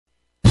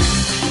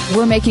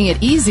We're making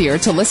it easier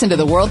to listen to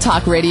the World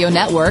Talk Radio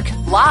Network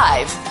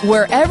live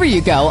wherever you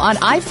go on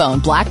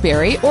iPhone,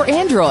 BlackBerry, or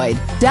Android.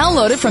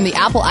 Download it from the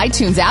Apple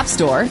iTunes App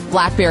Store,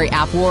 BlackBerry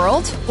App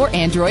World, or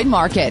Android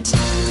Market.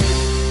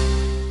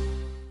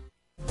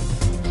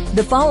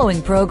 The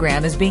following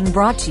program is being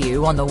brought to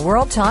you on the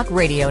World Talk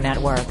Radio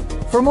Network.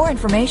 For more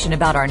information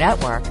about our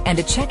network and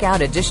to check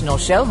out additional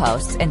show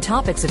hosts and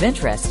topics of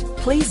interest,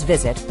 please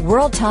visit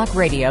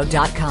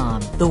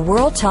worldtalkradio.com. The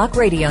World Talk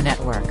Radio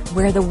Network,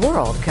 where the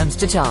world comes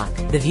to talk.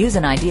 The views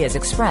and ideas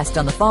expressed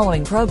on the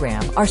following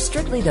program are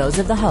strictly those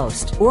of the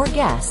host or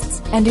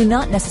guests and do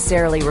not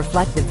necessarily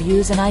reflect the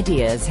views and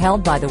ideas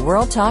held by the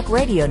World Talk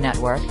Radio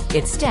Network,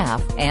 its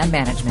staff, and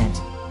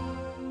management.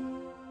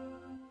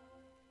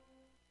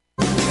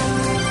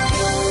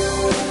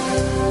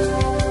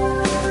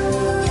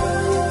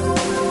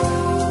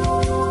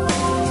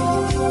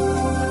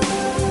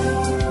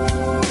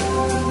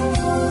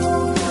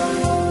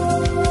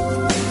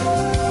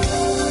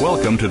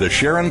 Welcome to the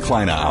Sharon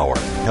Kleina Hour,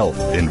 Health,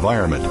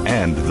 Environment,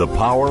 and the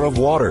Power of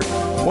Water.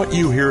 What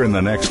you hear in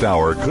the next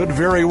hour could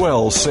very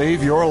well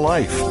save your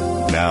life.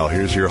 Now,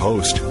 here's your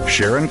host,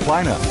 Sharon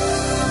Kleina.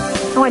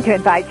 I want to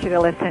invite you to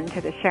listen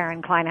to the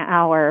Sharon Kleina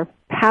Hour,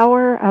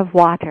 Power of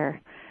Water.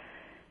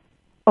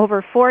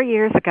 Over 4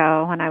 years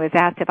ago, when I was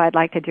asked if I'd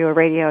like to do a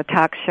radio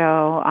talk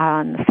show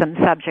on some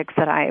subjects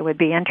that I would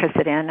be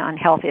interested in on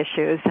health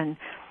issues and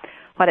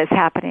what is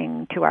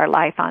happening to our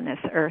life on this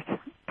earth,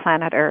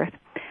 planet Earth,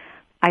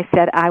 I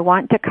said, I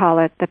want to call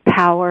it the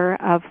power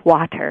of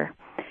water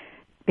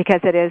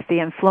because it is the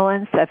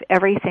influence of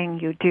everything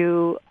you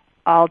do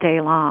all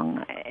day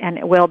long, and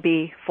it will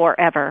be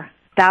forever.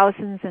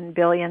 Thousands and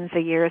billions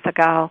of years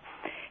ago,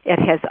 it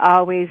has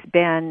always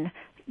been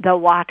the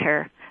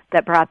water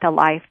that brought the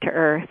life to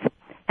Earth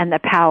and the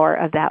power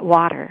of that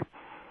water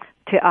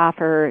to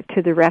offer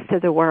to the rest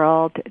of the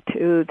world,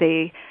 to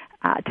the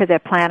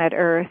planet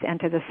Earth and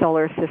to the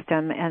solar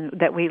system and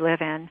that we live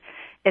in.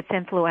 It's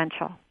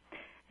influential.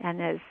 And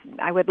as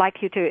I would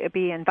like you to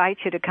invite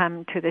you to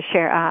come to to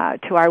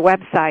our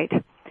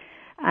website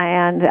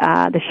and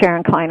the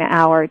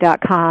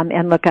SharonKleinaHour.com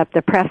and look up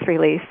the press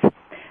release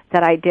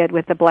that I did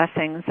with the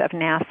blessings of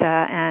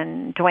NASA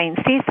and Dwayne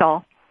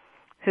Cecil,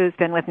 who's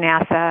been with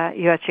NASA,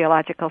 U.S.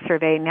 Geological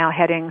Survey, now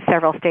heading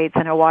several states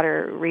in a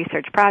water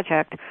research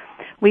project.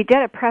 We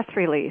did a press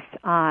release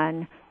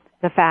on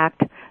the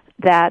fact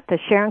that the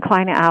Sharon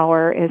Kleina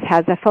Hour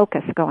has a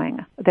focus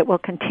going that will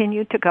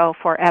continue to go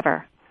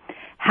forever.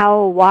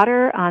 How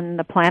water on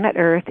the planet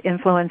Earth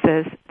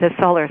influences the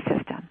solar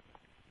system.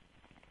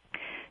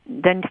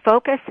 Then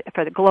focus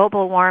for the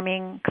global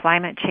warming,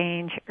 climate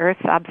change,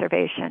 Earth's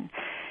observation.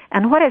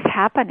 And what is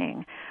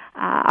happening?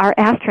 Our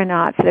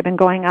astronauts that have been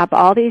going up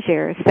all these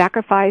years,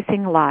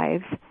 sacrificing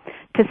lives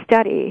to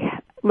study,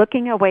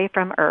 looking away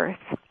from Earth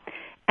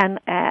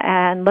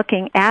and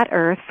looking at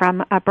Earth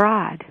from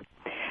abroad.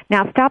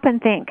 Now stop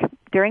and think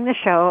during the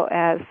show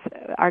as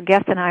our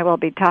guest and I will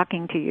be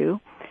talking to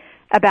you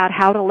about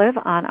how to live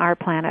on our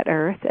planet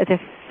Earth. It is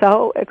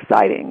so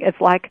exciting. It's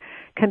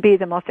can be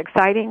the most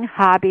exciting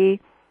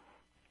hobby,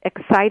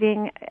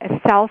 exciting,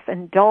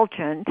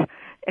 self-indulgent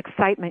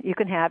excitement you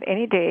can have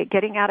any day,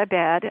 getting out of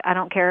bed. I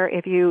don't care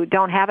if you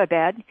don't have a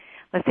bed.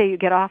 Let's say you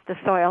get off the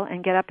soil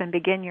and get up and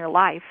begin your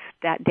life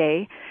that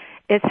day.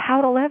 It's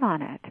how to live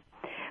on it.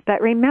 But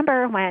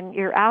remember when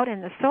you're out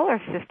in the solar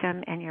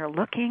system and you're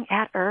looking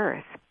at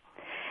Earth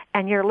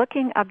and you're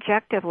looking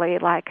objectively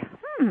like,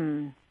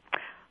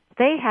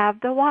 they have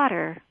the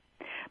water.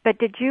 But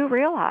did you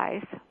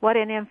realize what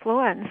an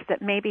influence that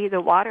maybe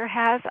the water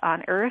has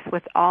on Earth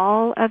with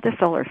all of the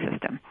solar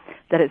system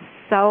that is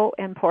so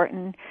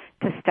important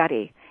to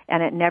study,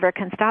 and it never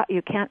can stop.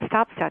 You can't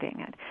stop studying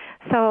it.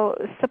 So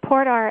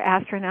support our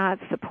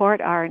astronauts, support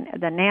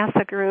the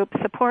NASA group,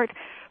 support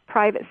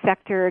private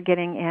sector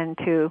getting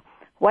into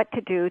what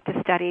to do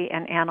to study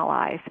and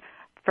analyze.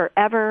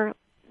 Forever,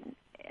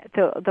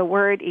 the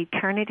word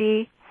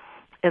eternity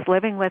is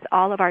living with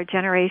all of our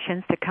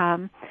generations to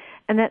come,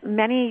 and that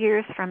many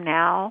years from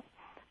now,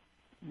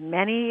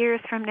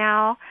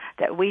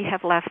 that we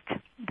have left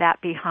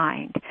that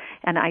behind.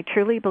 And I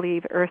truly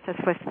believe Earth is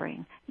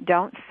whispering,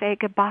 don't say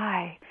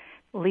goodbye.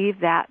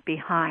 Leave that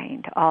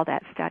behind, all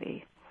that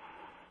study.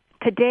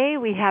 Today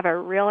we have a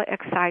real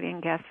exciting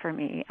guest for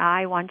me.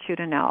 I want you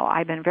to know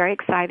I've been very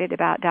excited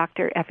about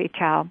Dr. Effie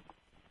Chow.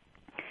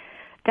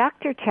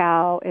 Dr.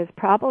 Chow is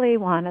probably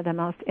one of the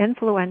most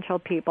influential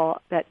people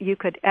that you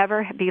could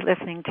ever be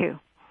listening to.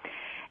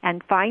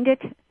 And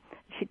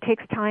she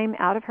takes time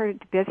out of her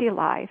busy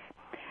life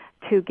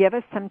to give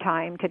us some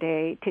time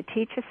today to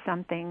teach us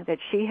something that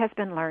she has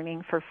been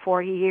learning for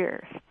 40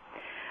 years.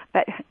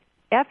 But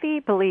Effie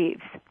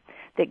believes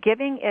that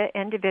giving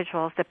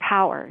individuals the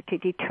power to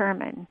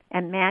determine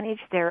and manage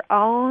their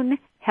own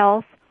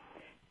health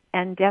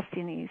and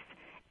destinies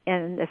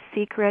in the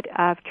secret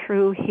of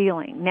true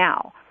healing.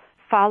 Now,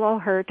 follow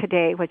her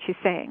today, what she's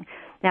saying.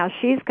 Now,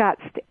 she's got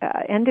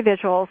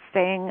individuals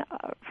staying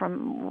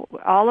from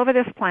all over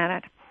this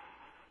planet.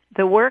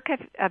 The work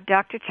of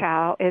Dr.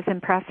 Chow is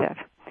impressive.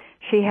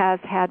 She has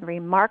had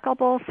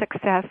remarkable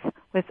success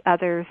with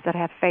others that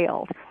have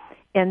failed.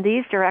 In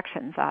these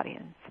directions,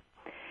 audience,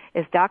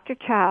 is Dr.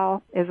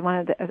 Chow is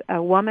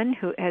a woman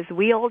who has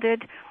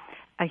wielded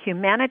a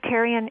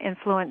humanitarian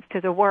influence to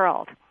the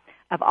world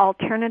of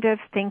alternative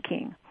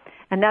thinking.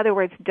 In other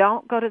words,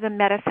 don't go to the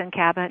medicine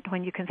cabinet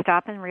when you can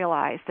stop and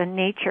realize the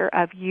nature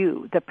of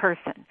you, the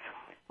person.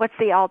 What's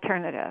the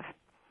alternative?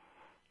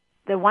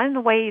 The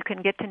one way you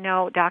can get to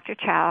know Dr.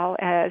 Chow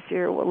as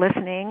you're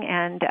listening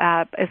and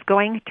is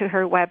going to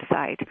her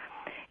website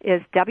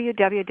is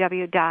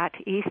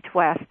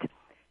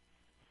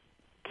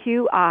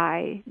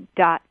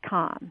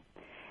www.eastwestqi.com.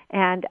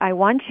 And I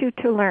want you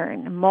to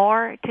learn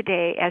more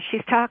today as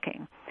she's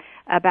talking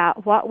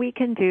about what we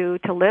can do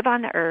to live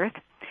on the earth.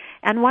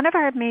 And one of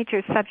our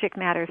major subject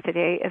matters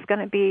today is going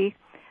to be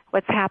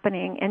what's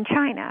happening in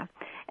China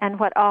and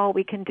what all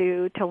we can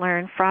do to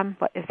learn from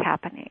what is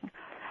happening.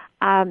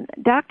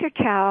 Dr.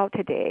 Chow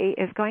today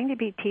is going to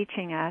be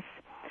teaching us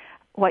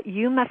what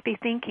you must be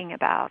thinking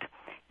about.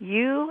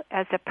 You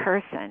as a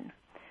person,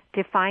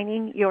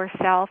 defining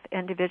yourself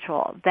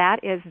individual.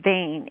 That is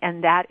vain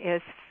and that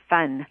is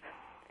fun.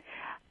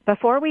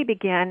 Before we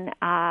begin,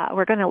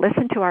 we're going to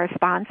listen to our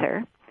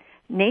sponsor,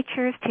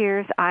 Nature's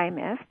Tears Eye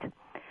Mist.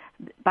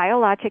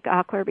 Biologic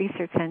Aqua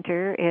Research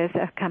Center is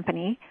a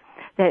company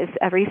that is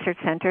a research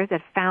center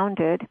that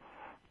founded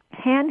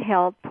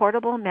handheld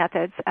portable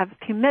methods of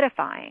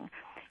humidifying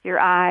your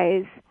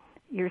eyes,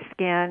 your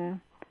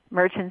skin,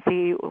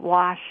 emergency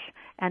wash,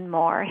 and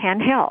more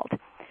handheld.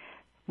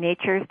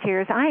 Nature's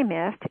Tears Eye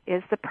Mist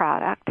is the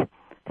product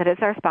that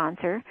is our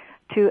sponsor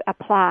to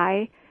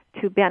apply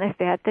to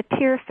benefit the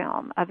tear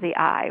film of the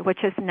eye,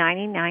 which is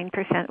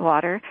 99%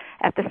 water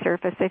at the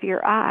surface of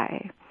your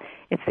eye.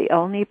 It's the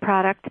only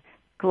product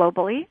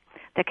globally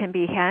that can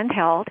be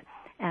handheld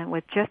and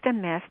with just a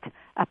mist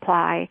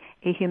apply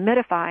a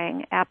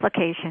humidifying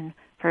application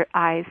for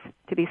eyes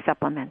to be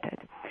supplemented.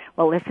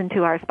 We'll listen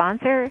to our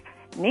sponsor,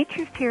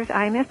 Nature's Tears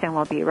Eye Mist, and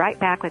we'll be right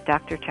back with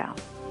Dr. Chow.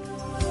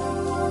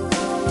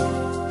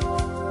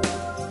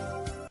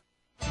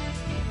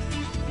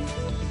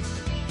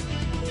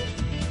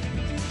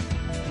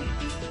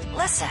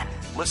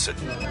 Listen.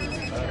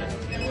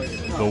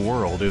 The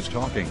world is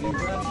talking.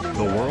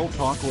 The World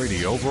Talk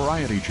Radio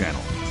Variety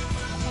Channel.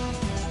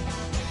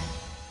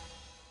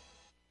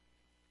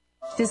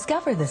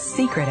 Discover the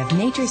secret of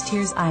Nature's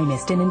Tears Eye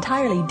Mist, an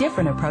entirely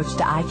different approach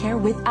to eye care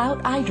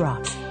without eye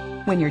drops.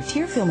 When your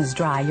tear film is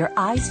dry, your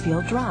eyes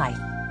feel dry.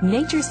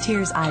 Nature's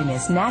Tears Eye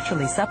Mist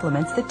naturally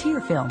supplements the tear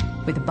film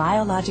with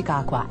Biologic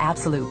Aqua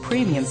Absolute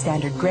Premium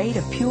Standard Grade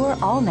of pure,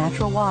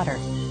 all-natural water.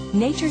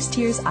 Nature's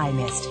Tears Eye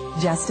Mist,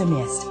 just a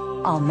mist.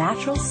 All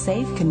natural,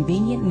 safe,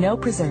 convenient, no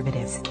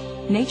preservatives.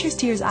 Nature's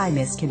Tears Eye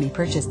Mist can be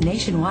purchased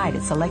nationwide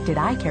at selected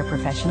eye care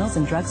professionals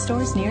and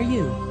drugstores near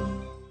you.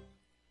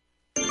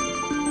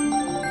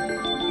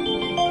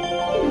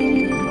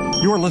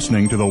 You're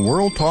listening to the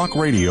World Talk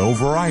Radio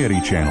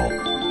Variety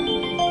Channel.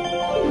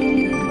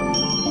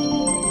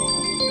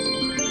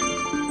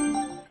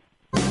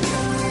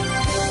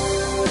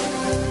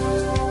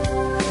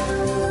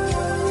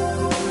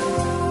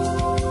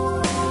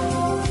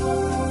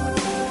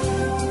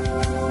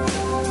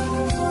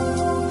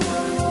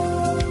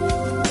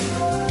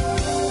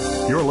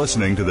 You're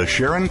listening to the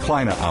Sharon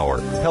Kleina Hour,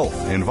 Health,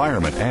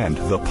 Environment, and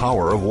the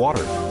Power of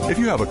Water. If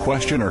you have a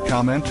question or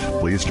comment,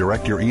 please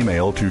direct your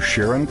email to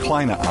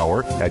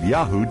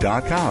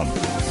SharonKleinaHour@yahoo.com.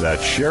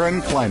 That's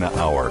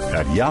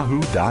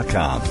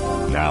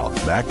SharonKleinaHour@yahoo.com. Now,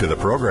 back to the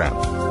program.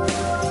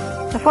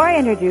 Before I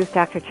introduce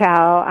Dr.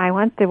 Chow, I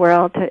want the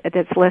world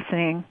that's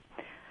listening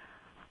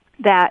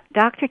that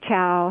Dr.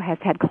 Chow has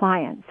had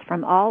clients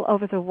from all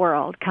over the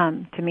world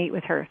come to meet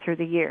with her through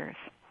the years,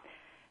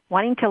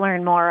 wanting to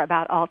learn more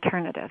about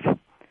alternative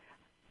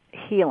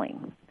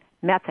healing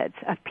methods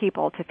of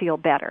people to feel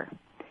better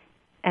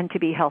and to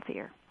be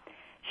healthier.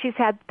 She's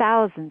had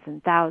thousands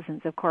and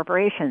thousands of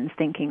corporations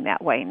thinking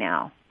that way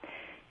now.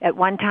 At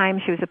one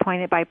time, she was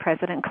appointed by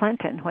President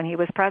Clinton when he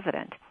was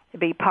president to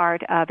be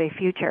part of a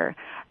future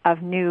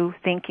of new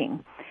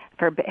thinking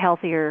for a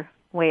healthier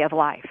way of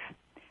life.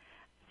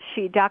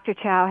 Dr.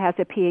 Chow has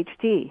a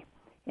PhD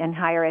in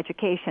higher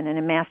education and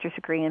a master's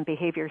degree in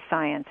behavior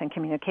science and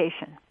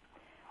communication.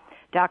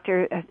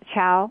 Dr.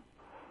 Chow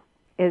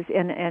is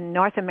in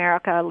North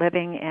America,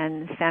 living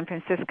in San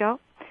Francisco.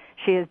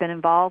 She has been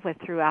involved with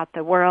throughout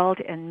the world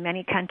in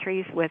many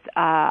countries with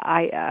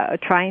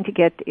trying to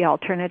get the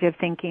alternative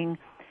thinking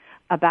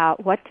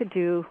about what to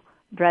do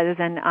rather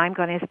than I'm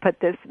going to put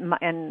this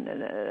in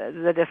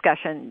the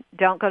discussion.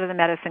 Don't go to the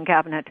medicine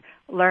cabinet.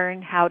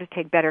 Learn how to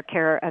take better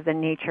care of the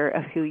nature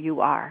of who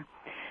you are.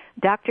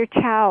 Dr.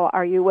 Chow,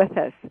 are you with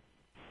us?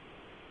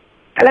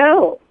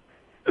 Hello.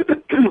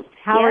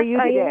 How are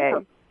you today?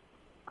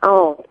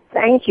 Oh,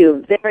 thank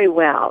you very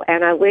well.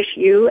 And I wish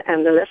you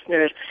and the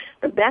listeners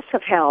the best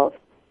of health.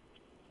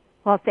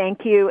 Well, thank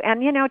you.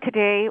 And,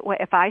 today,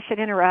 if I should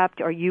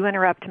interrupt or you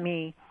interrupt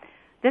me,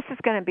 this is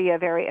going to be a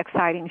very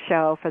exciting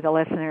show for the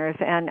listeners.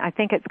 And I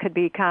think it could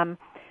become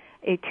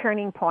a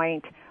turning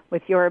point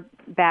with your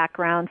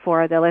background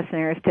for the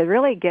listeners to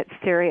really get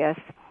serious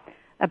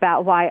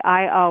about why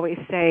I always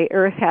say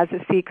Earth has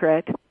a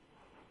secret.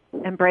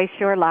 Embrace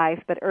your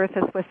life, but Earth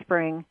is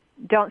whispering.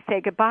 Don't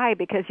say goodbye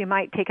because you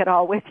might take it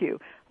all with you.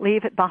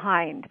 Leave it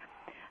behind.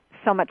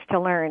 So much to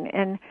learn.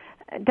 And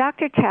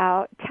Dr.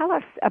 Chow, tell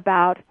us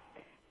about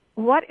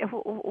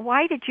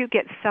why did you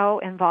get so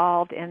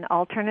involved in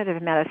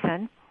alternative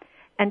medicine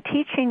and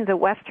teaching the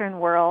Western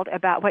world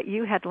about what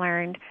you had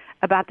learned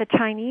about the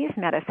Chinese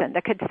medicine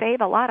that could save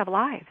a lot of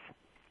lives?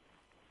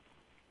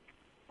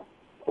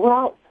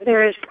 Well,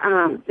 there's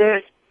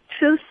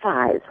two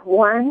sides.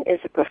 One is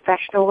a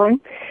professional one,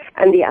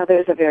 and the other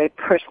is a very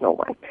personal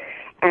one.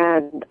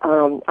 And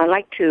I'd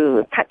like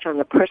to touch on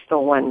the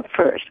personal one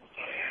first.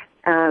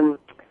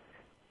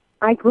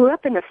 I grew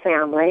up in a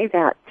family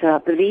that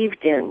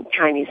believed in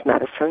Chinese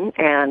medicine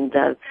and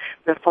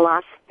the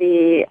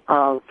philosophy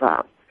of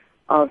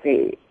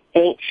the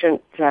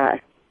ancient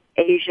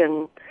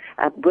Asian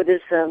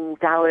Buddhism,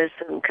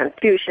 Taoism,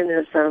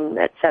 Confucianism,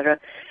 etc.,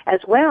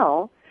 as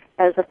well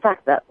as the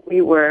fact that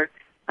we were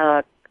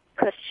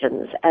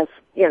Christians, as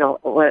you know,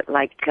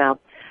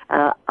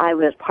 I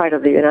was part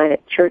of the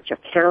United Church of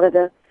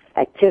Canada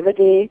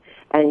activity,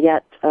 and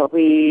yet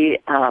we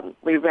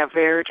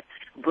revered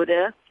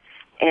Buddha.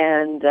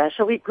 And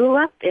so we grew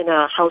up in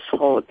a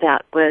household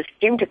that was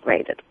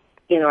integrated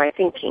in our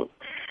thinking.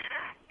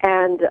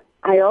 And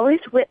I always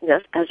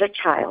witnessed as a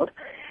child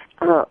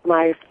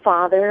my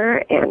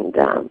father and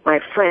my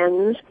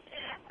friends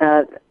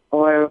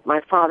or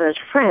my father's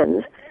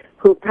friends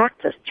who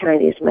practiced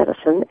Chinese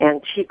medicine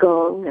and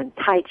Qigong and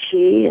Tai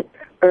Chi and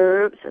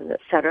herbs and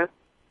etc.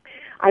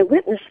 I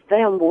witnessed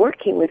them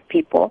working with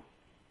people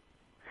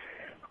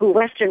who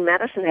Western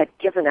medicine had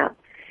given up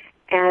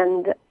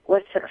and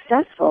was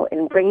successful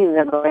in bringing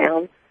them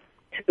around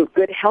to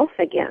good health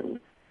again.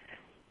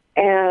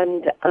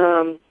 And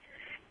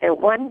in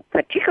one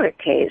particular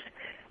case,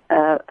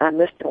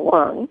 Mr.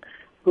 Wang,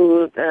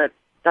 who the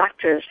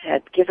doctors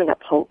had given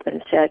up hope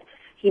and said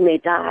he may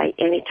die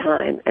any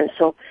time, and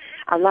so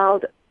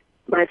allowed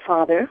my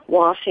father,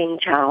 Hua Xing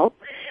Chao,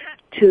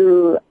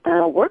 to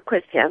work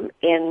with him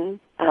in,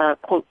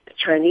 quote, the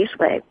Chinese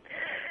way.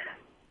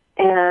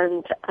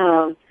 And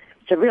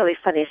it's a really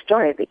funny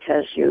story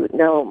because you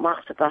know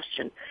Mark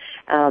Sebastian,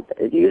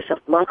 the use of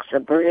moxa,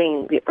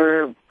 burning the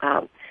herb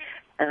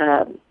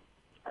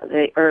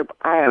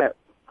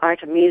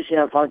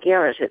Artemisia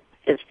vulgaris.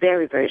 It's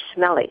very, very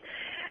smelly.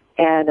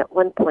 And at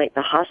one point,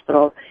 the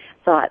hospital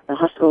thought the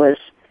hospital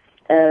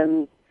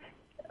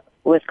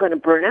was going to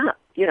burn up,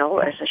 you know,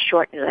 as a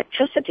short in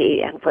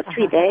electricity. And for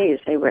 3 days,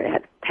 they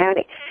had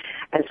panic.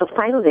 And so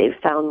finally, they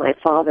found my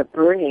father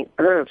burning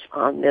herbs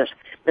on this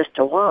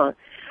Mr. Wang.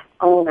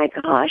 Oh my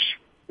gosh,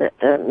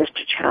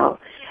 Mr. Chow,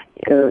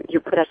 you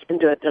put us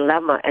into a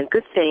dilemma. And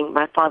good thing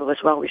my father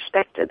was well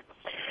respected,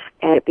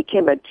 and it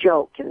became a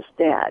joke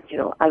instead. You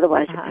know,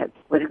 otherwise it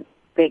would have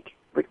big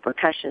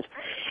repercussions.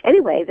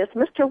 Anyway, this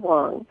Mr.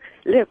 Wang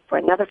lived for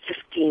another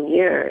 15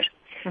 years.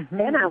 Mm-hmm.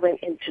 Then I went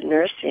into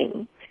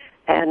nursing,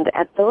 and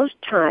at those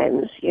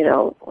times, you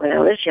know, when I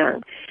was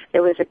young,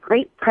 there was a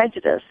great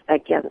prejudice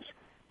against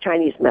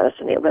Chinese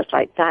medicine. It was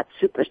like that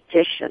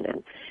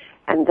superstition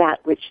and that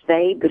which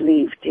they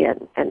believed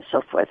in and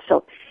so forth.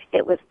 So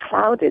it was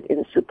clouded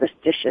in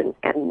superstition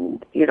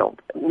and, you know,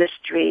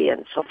 mystery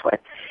and so forth.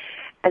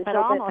 And but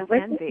so almost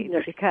envied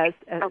because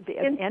of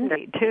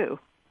envy too.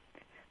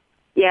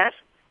 Yes.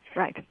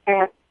 Right.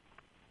 And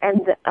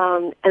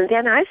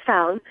then I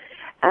found,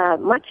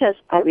 much as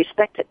I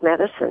respected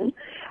medicine,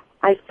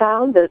 I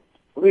found the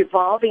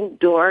revolving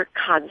door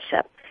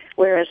concept,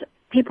 whereas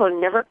people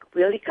never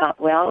really got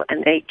well,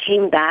 and they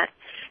came back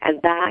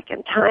and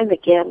time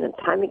again and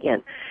time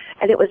again.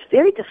 And it was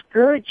very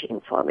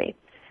discouraging for me.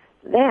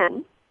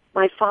 Then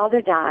my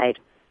father died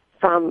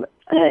from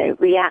a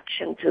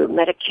reaction to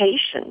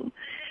medication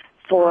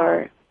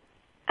for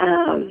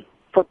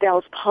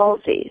Bell's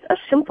palsy, a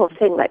simple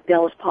thing like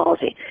Bell's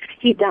palsy.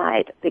 He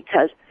died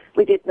because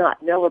we did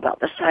not know about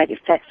the side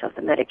effects of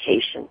the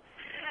medication.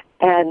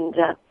 And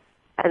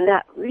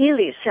that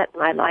really set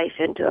my life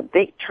into a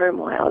big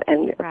turmoil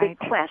and a big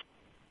quest.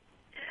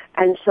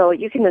 And so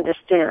you can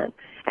understand.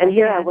 And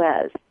here I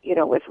was, you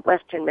know, with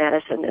Western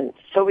medicine and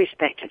so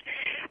respected.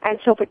 And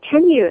so for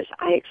 10 years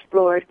I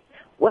explored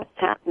what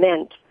that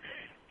meant.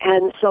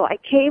 And so I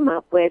came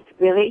up with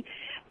really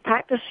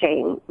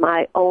practicing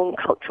my own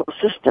cultural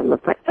system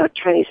of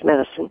Chinese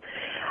medicine,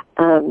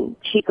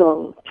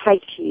 Qigong, Tai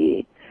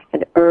Chi,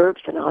 and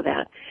herbs and all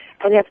that,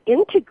 and have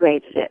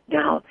integrated it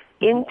now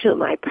into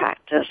my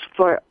practice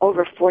for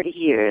over 40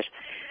 years.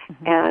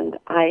 Mm-hmm. And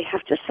I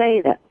have to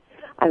say that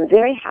I'm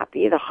very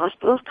happy. The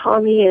hospitals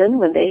call me in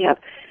when they have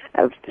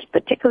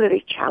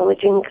particularly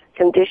challenging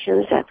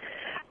conditions that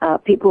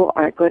people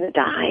are going to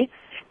die,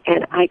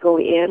 and I go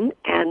in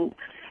and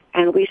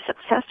we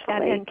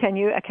successfully. And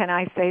can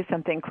I say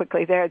something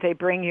quickly there? They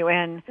bring you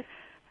in.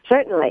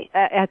 Certainly.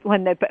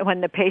 When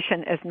the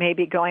patient is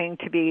maybe going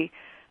to be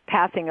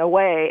passing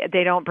away,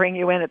 they don't bring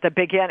you in at the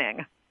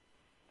beginning.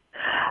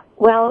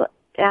 Well,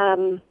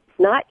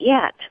 not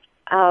yet.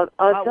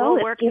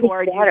 We'll work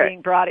toward you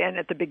being brought in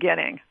at the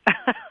beginning.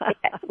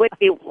 It would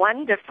be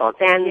wonderful.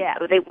 Then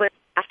they would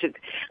have to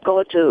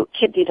go to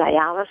kidney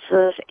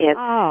dialysis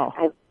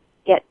and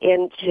get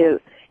into,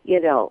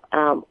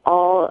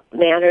 all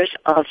manners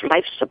of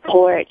life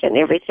support and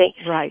everything.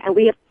 Right. And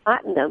we have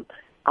gotten them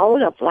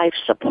out of life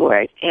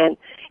support and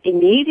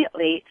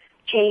immediately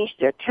changed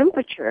their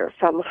temperature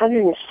from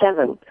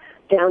 107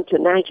 down to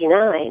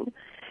 99.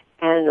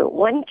 And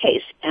one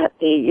case at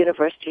the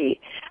university,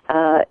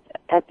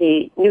 at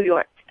the New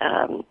York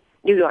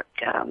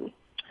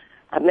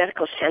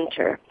Medical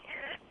Center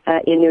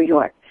in New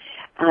York,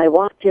 I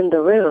walked in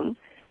the room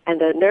and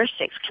the nurse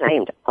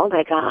exclaimed, "Oh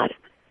my God,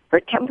 her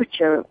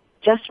temperature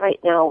just right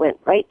now went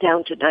right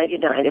down to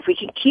 99. If we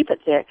can keep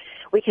it there,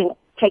 we can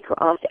take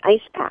her off the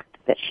ice pack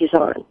that she's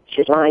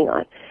lying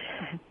on."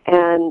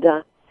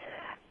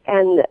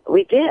 And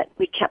we did.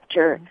 We kept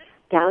her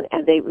down,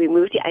 and they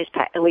removed the ice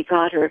pack, and we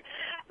got her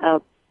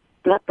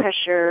blood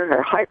pressure,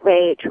 her heart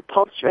rate, her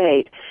pulse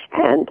rate,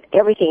 and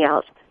everything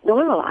else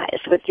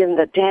normalized within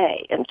the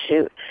day. And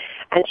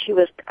she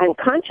was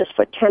unconscious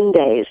for 10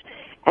 days,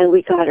 and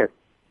we got her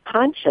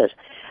conscious.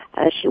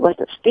 She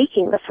wasn't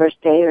speaking the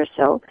first day or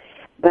so,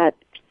 but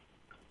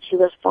she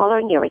was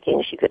following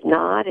everything. She could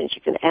nod, and she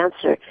could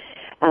answer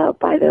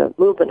by the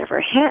movement of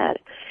her head.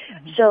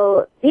 Mm-hmm.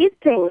 So these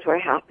things were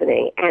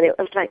happening, and it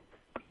was like,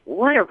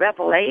 what a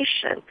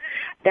revelation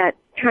that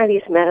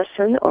Chinese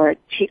medicine or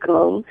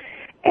Qigong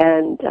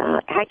and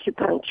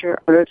acupuncture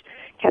herbs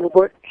can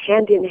work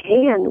hand in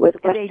hand with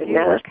Western medicine. They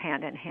do work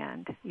hand in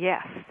hand,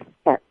 yes.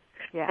 Yes.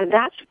 Yes. And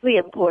that's really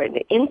important,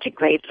 an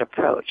integrated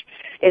approach.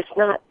 It's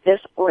not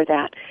this or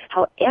that.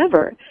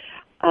 However,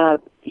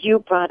 you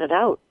brought it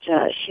out,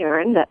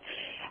 Sharon, that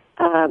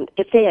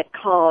if they had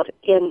called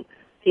in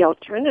the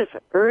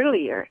alternative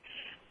earlier,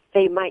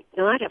 they might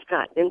not have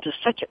gotten into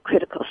such a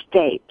critical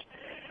state.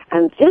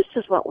 And this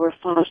is what we're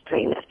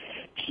fostering, that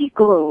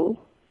Qigong,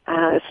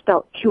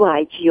 spelled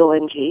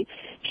Qigong,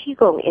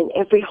 Qigong in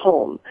every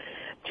home,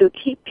 to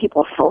keep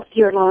people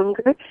healthier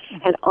longer,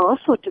 and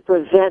also to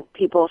prevent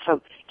people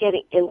from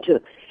getting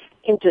into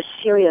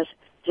serious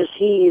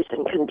disease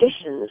and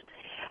conditions.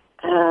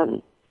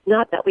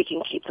 Not that we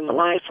can keep them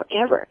alive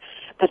forever,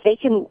 but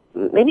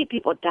many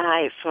people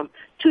die from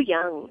too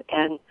young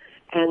and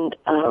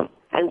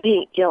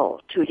being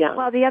ill too young.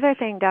 Well, the other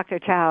thing, Dr.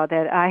 Chow,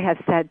 that I have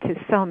said to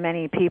so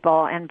many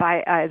people, and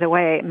by the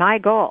way, my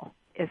goal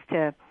is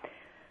to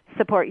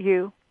support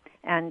you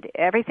and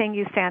everything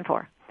you stand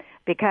for,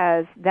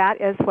 because that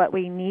is what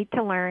we need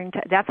to learn.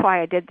 That's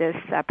why I did this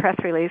press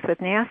release with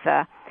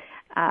NASA,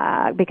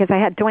 because I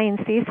had Dwayne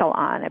Cecil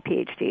on, a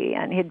PhD,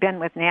 and he'd been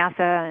with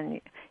NASA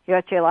and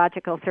U.S.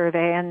 Geological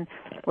Survey and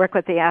worked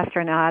with the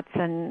astronauts,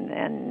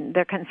 and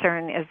their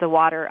concern is the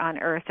water on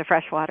Earth, the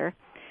fresh water.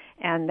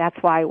 And that's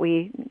why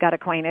we got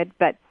acquainted.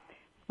 But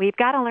we've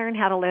got to learn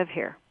how to live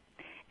here.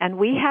 And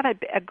we have a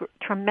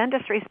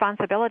tremendous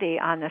responsibility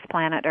on this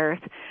planet Earth,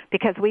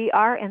 because we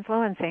are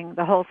influencing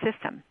the whole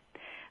system.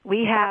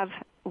 We have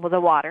the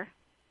water,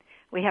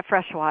 we have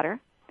fresh water,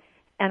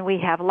 and we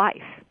have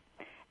life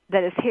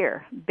that is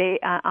here,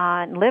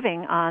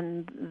 living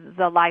on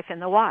the life in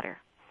the water.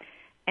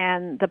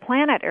 And the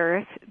planet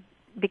Earth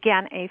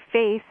began a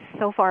faith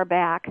so far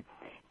back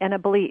and a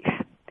belief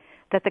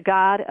that the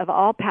God of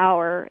all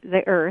power,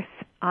 the earth,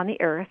 on the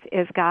earth,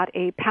 is got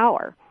a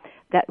power.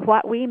 That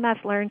what we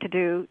must learn to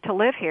do to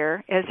live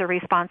here is a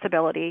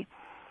responsibility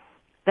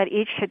that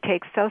each should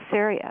take so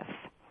serious,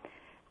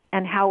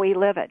 and how we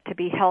live it to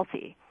be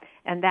healthy.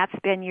 And that's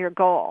been your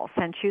goal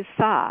since you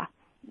saw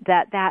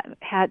that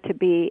had to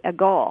be a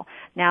goal.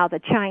 Now, the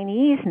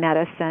Chinese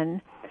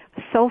medicine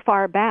so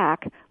far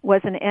back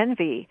was an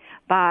envy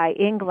by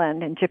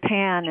England and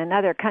Japan and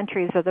other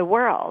countries of the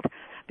world,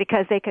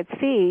 because they could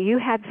see you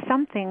had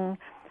something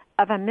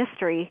of a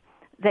mystery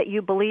that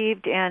you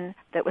believed in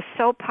that was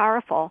so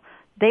powerful.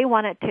 They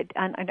wanted to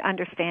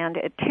understand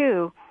it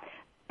too.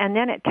 And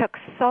then it took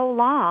so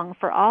long,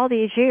 for all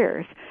these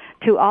years,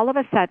 to all of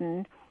a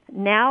sudden,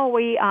 now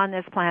we on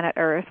this planet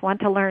Earth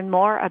want to learn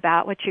more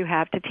about what you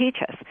have to teach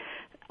us.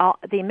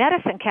 The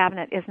medicine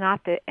cabinet is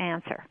not the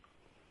answer.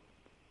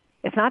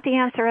 It's not the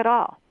answer at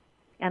all.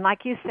 And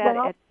like you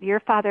said, your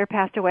father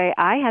passed away.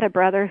 I had a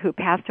brother who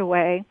passed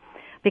away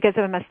because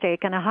of a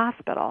mistake in a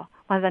hospital.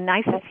 One of the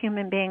nicest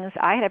human beings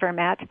I had ever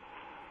met,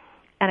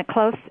 and a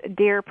close,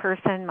 dear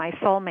person, my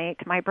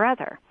soulmate, my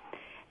brother.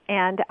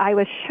 And I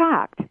was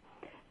shocked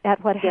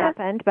at what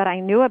happened, but I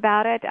knew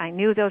about it. I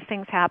knew those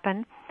things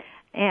happened,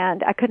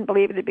 and I couldn't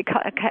believe it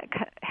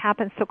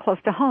happened so close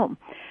to home.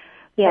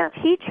 Yeah.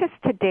 But teach us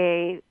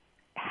today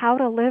how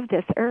to live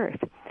this earth.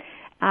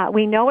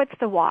 We know it's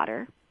the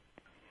water,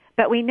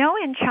 but we know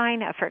in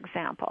China, for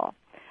example,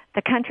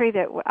 the country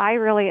that I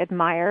really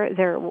admire,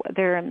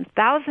 they're in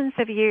thousands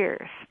of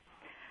years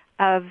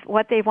of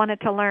what they wanted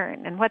to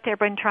learn and what they've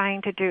been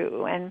trying to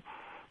do, and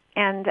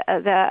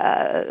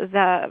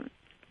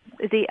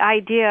the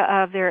idea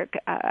of their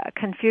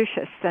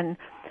Confucius and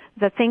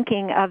the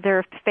thinking of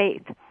their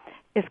faith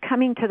is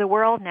coming to the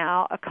world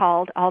now,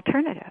 called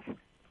alternative.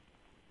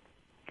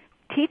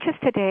 teach us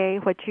today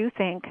what you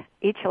think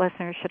each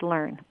listener should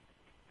learn,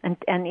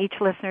 and each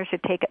listener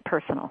should take it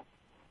personal.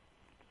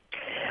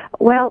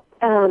 Well,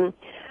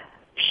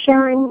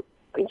 Sharon,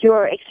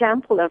 your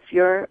example of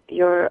your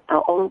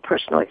own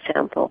personal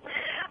example,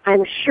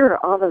 I'm sure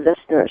all the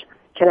listeners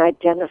can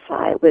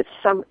identify with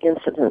some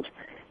incident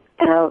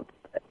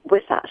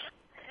with us.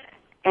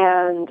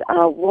 And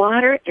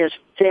water is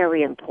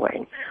very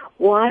important.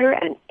 Water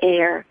and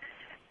air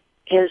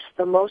is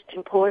the most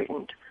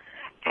important.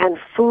 And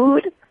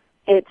food,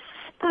 it's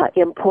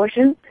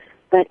important,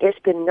 but it's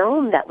been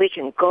known that we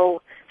can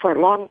go for a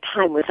long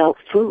time without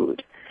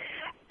food.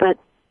 But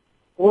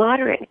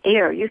water and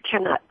air, you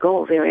cannot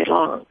go very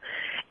long,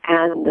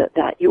 and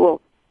that you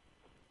will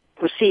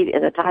proceed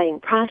in a dying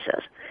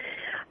process.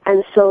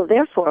 And so,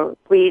 therefore,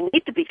 we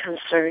need to be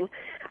concerned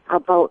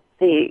about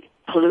the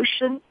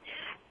pollution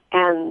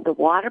and the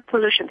water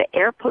pollution, the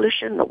air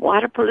pollution, the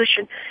water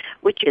pollution,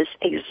 which is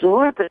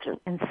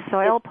exorbitant. And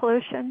soil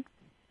pollution?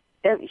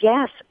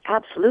 Yes,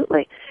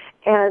 absolutely.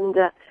 And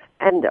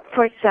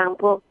for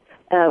example,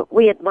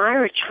 we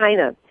admire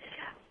China.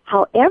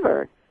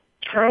 However,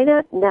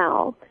 China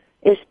now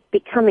is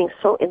becoming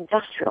so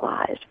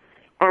industrialized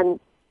and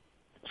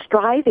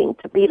striving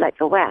to be like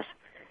the West,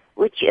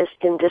 which is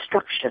in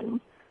destruction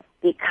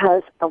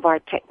because of our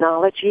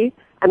technology.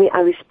 I mean, I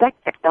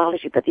respect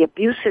technology, but the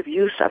abusive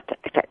use of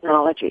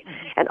technology,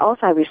 and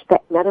also I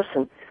respect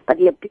medicine, but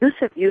the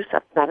abusive use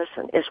of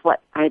medicine is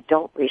what I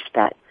don't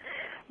respect.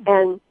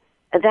 And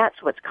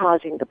that's what's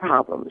causing the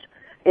problems.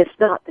 It's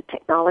not the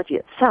technology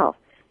itself.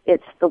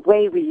 It's the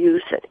way we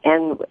use it.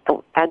 And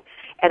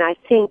I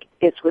think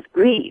it's with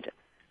greed.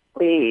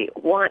 We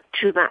want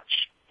too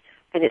much,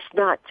 and it's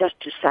not just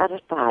to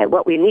satisfy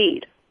what we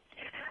need.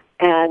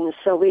 And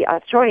so we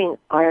are throwing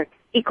our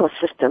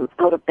ecosystem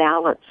out of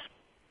balance.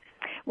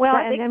 Well,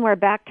 and then we're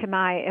back to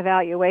my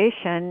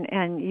evaluation,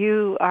 and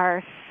you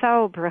are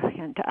so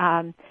brilliant.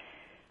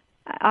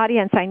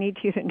 Audience, I need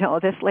you to know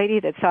this lady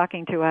that's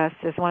talking to us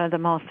is one of the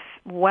most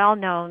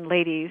well-known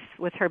ladies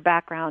with her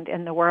background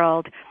in the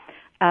world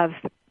of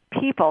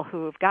people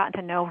who've gotten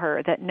to know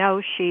her that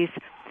know she's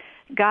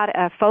got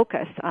a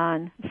focus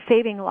on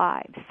saving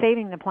lives,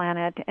 saving the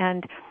planet,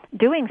 and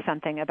doing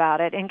something about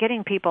it and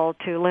getting people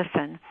to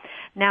listen.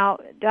 Now,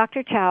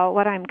 Dr. Chow,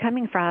 what I'm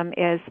coming from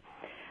is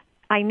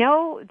I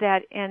know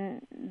that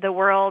in the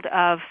world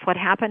of what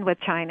happened with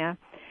China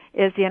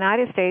is the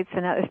United States,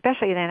 and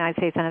especially the United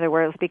States and other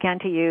worlds, began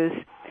to use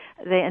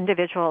the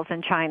individuals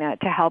in China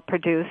to help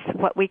produce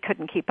what we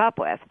couldn't keep up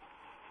with,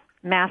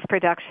 mass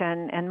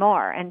production and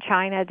more. And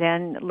China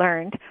then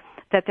learned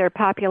that their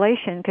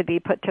population could be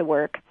put to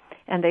work,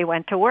 and they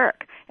went to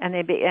work. And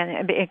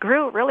it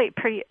grew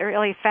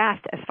really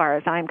fast as far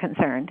as I'm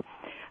concerned.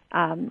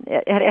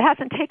 It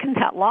hasn't taken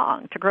that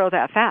long to grow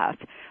that fast,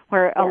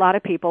 where a lot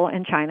of people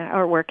in China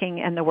are working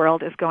and the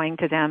world is going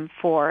to them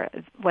for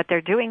what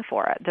they're doing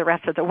for the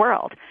rest of the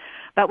world.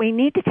 But we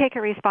need to take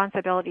a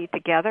responsibility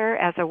together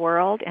as a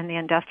world in the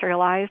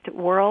industrialized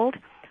world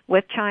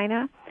with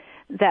China,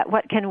 that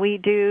what can we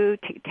do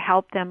to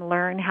help them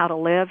learn how to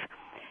live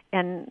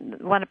in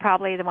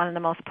probably one of the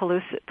most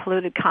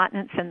polluted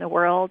continents in the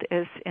world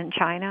is in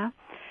China.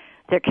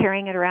 They're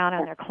carrying it around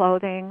on their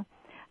clothing.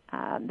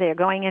 They're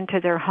going into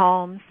their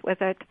homes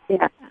with it.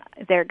 Yeah.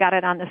 They've got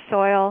it on the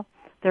soil.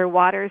 Their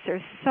waters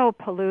are so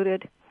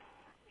polluted.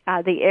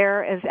 The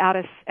air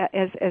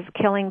is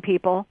killing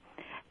people,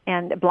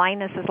 and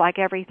blindness is like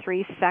every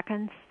 3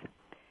 seconds.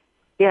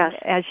 Yes.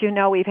 As you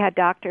know, we've had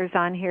doctors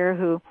on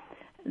here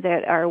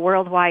that are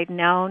worldwide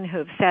known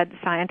who've said,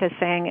 scientists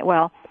saying,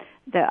 well,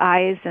 the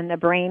eyes and the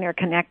brain are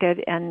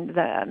connected, and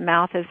the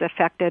mouth is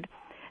affected,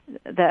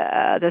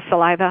 the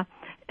saliva.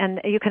 And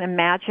you can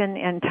imagine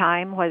in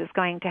time what is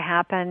going to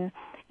happen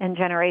in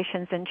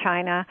generations in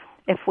China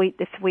if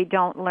we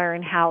don't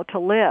learn how to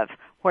live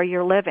where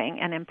you're living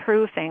and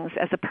improve things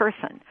as a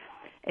person.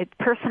 It's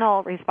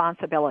personal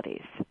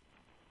responsibilities.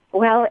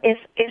 Well,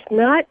 it's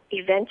not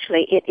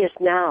eventually. It is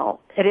now.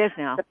 It is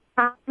now. The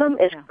problem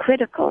is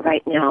critical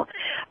right now.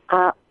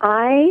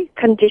 Eye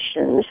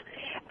conditions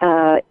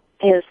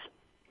is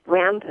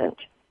rampant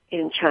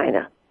in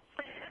China,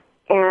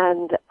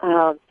 and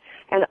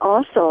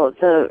also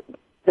the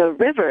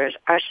rivers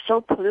are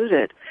so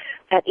polluted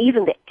that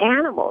even the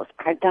animals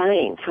are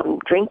dying from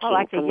drinking. Oh,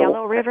 like the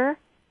Yellow River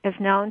is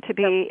known to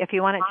be, if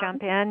you want to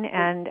jump in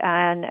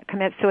and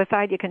commit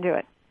suicide, you can do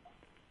it.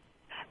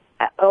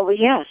 Oh,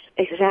 yes,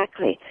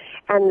 exactly.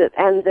 And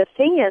the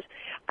thing is,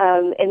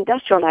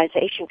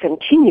 industrialization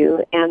continue,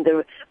 and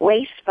the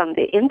waste from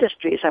the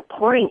industries are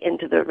pouring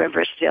into the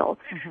river still.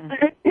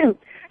 Mm-hmm.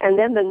 And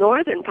then the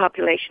northern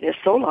population is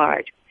so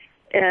large,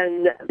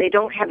 and they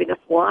don't have enough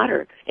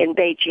water in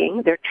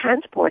Beijing. They're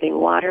transporting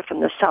water from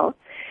the south,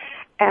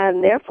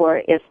 and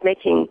therefore it's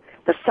making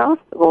the south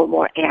a little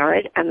more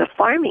arid, and the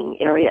farming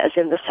area is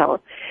in the south.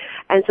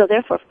 And so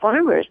therefore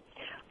farmers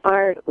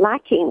are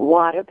lacking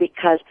water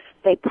because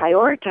they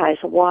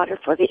prioritize water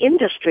for the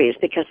industries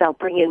because they'll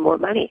bring in more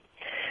money.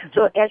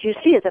 So as you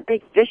see, it's a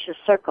big vicious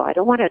circle. I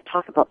don't want to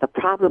talk about the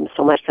problems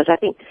so much because I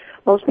think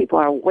most people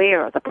are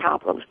aware of the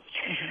problems.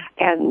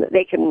 And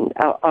they can,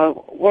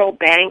 World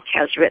Bank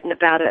has written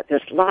about it.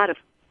 There's a lot of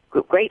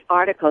great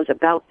articles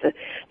about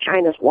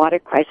China's water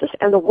crisis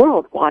and the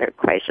world water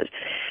crisis.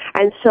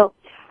 And so,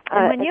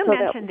 and when you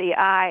mentioned the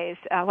eyes,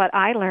 what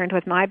I learned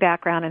with my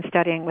background in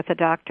studying with the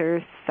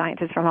doctors,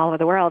 scientists from all over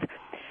the world,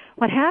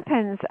 what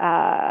happens,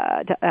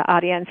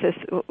 audience, is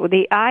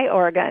the eye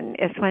organ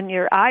is when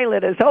your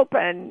eyelid is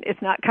open,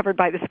 it's not covered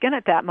by the skin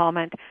at that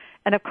moment.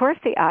 And of course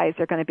the eyes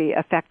are going to be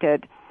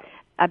affected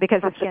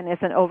because the skin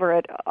isn't over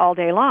it all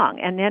day long.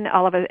 And then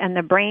and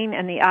the brain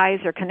and the eyes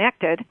are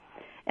connected.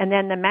 And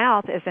then the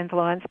mouth is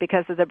influenced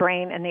because of the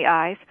brain and the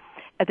eyes.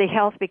 The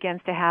health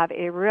begins to have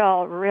a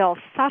real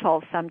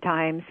subtle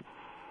sometimes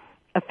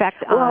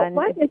effect on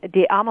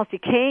almost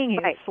decaying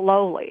you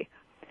slowly.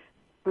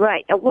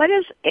 Right. And what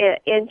is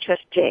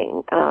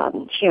interesting,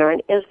 Sharon,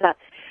 is that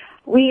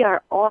we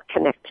are all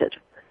connected.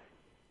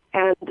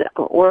 And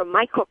we're a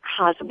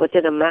microcosm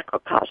within a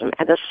macrocosm.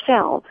 And a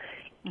cell,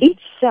 each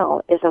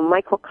cell is a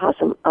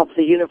microcosm of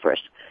the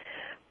universe,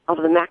 of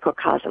the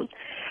macrocosm.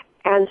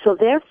 And so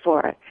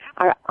therefore,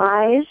 our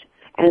eyes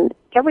and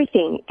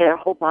everything in our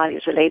whole body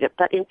is related.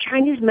 But in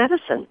Chinese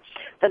medicine,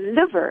 the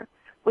liver,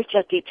 which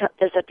is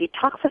a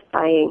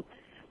detoxifying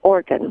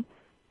organ,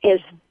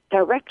 is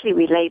directly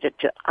related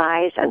to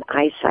eyes and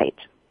eyesight.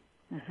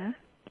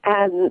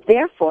 And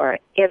therefore,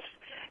 if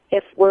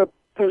we're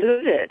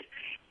polluted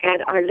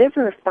and our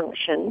liver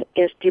function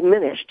is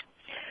diminished,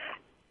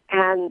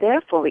 and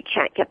therefore we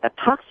can't get the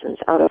toxins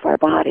out of our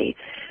body,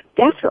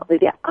 definitely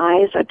the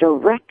eyes are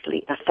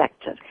directly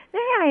affected.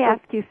 May I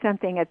ask you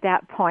something at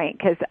that point?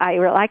 Because I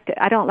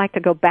don't like to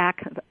go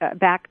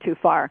back too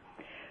far.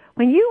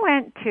 When you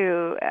went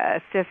to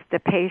assist the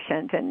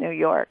patient in New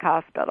York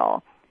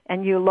Hospital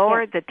and you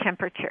lowered the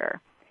temperature,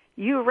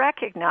 you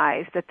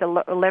recognized that the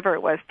liver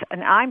was,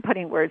 and I'm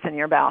putting words in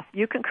your mouth,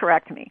 you can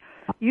correct me,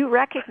 you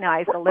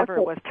recognized the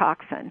liver was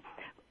toxin.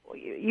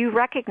 You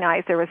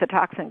recognized there was a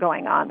toxin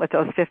going on with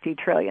those 50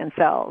 trillion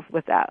cells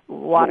with that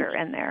water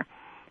in there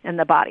in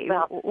the body.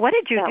 What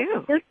did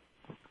you do?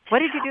 What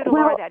did you do to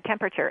lower that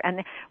temperature?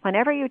 And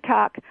whenever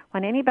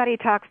anybody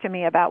talks to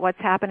me about what's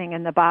happening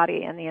in the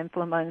body and the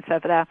influence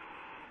of the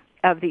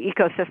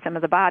ecosystem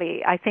of the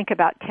body, I think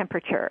about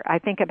temperature. I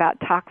think about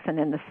toxin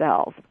in the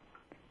cells.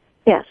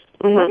 Yes.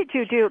 What did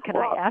you do? Can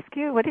I ask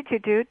you? What did you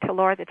do to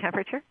lower the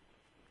temperature?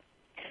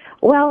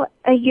 Well,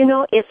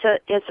 it's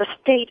a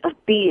state of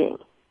being.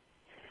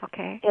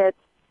 Okay. It's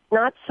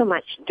not so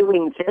much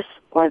doing this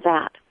or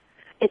that.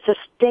 It's a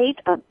state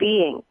of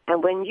being.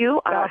 And when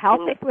you are...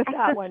 help us with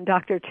that one,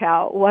 Dr.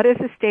 Chow. What does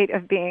a state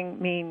of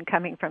being mean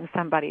coming from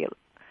somebody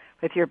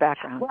with your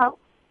background?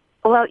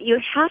 Well, you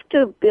have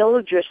to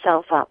build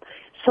yourself up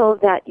so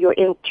that your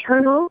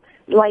internal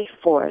life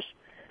force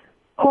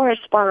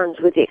corresponds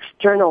with the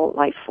external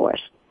life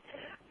force.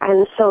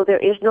 And so there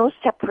is no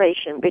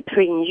separation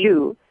between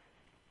you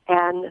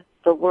and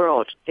the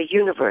world, the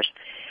universe,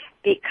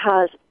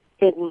 because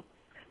in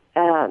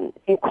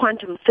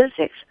quantum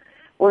physics,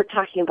 we're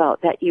talking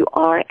about that you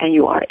are and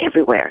you are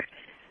everywhere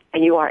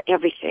and you are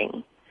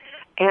everything.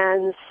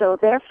 And so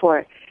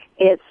therefore,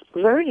 it's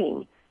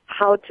learning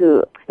how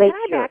to make your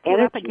energy. Can I back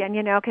you up again,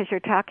 because you're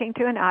talking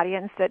to an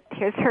audience that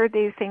has heard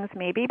these things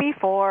maybe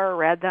before,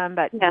 read them,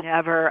 but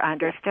never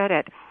understood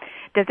it.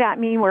 Does that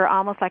mean we're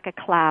almost like a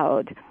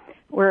cloud?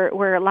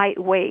 We're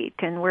lightweight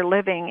and we're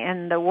living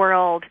in the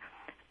world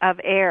of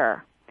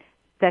air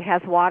that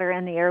has water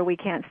in the air we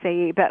can't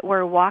see, but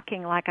we're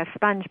walking like a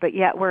sponge, but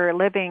yet we're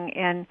living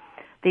in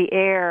the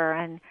air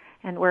and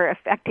we're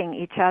affecting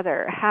each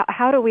other.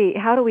 How do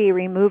we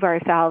remove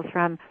ourselves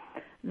from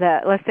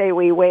let's say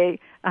we weigh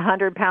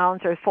 100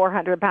 pounds or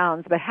 400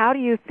 pounds, but how do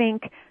you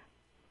think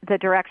the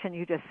direction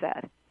you just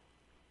said?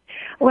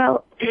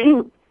 Well,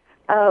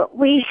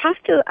 we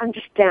have to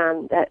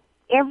understand that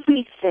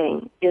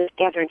everything is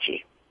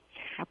energy.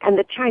 Okay. And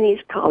the Chinese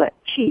call it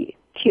qi,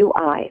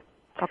 Qi.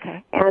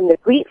 Okay. And the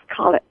Greeks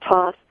call it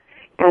Thoth,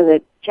 and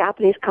the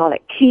Japanese call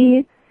it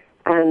Ki,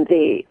 and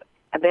the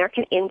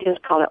American Indians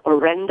call it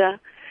Orenda,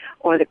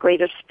 or the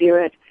Greater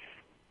Spirit.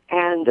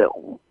 And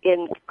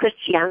in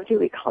Christianity,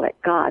 we call it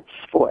God's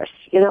force,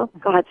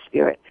 God's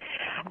Spirit.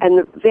 And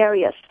the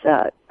various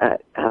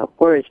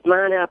words,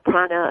 mana,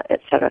 prana,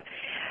 etc.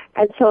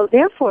 And so,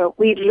 therefore,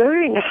 we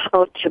learn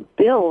how to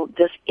build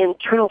this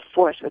internal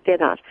force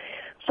within us.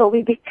 So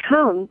we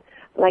become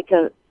like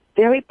a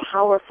very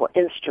powerful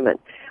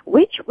instrument,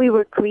 which we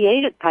were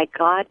created by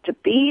God to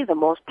be the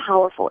most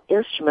powerful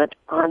instrument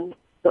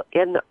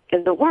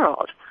in the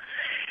world.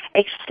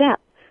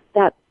 Except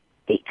that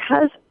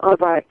because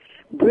of our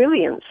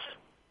brilliance,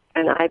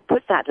 and I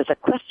put that as a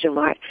question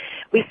mark,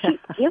 we keep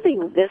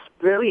giving this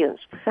brilliance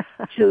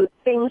to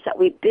things that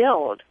we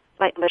build,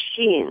 like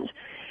machines.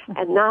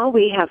 And now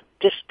we have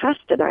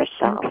distrusted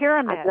ourselves.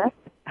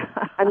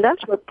 Unless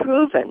we're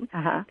proven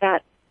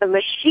that the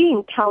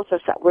machine tells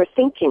us that we're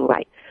thinking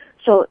right.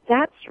 So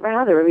that's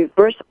rather a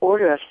reverse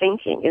order of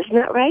thinking. Isn't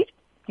that right?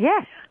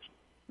 Yes.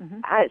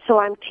 So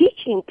I'm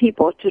teaching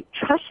people to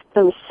trust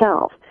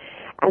themselves.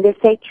 And if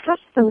they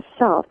trust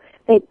themselves,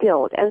 they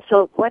build. And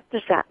so what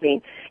does that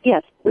mean?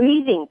 Yes,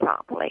 breathing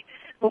properly.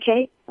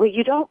 Okay? When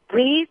you don't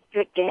breathe,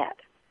 you're dead.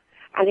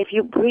 And if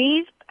you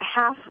breathe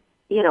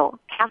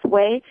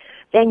halfway,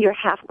 then you're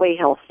halfway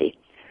healthy.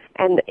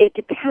 And it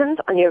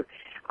depends on your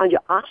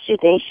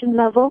oxygenation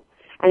level,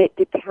 and it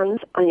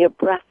depends on your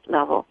breath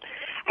level.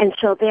 And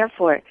so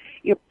therefore,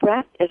 your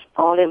breath is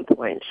all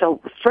important. So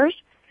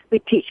first, we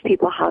teach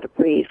people how to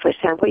breathe. For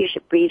example, you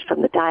should breathe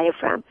from the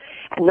diaphragm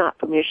and not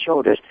from your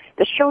shoulders.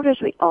 The shoulders,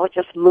 we all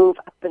just move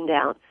up and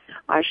down.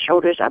 Our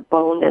shoulders are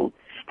bone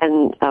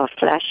and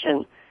flesh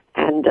and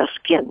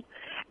skin.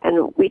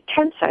 And we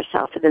tense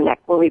ourselves in the neck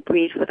when we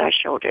breathe with our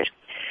shoulders.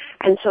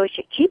 And so you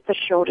should keep the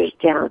shoulders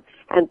down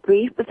and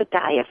breathe with the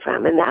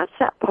diaphragm. And that's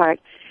that part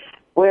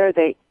where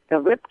the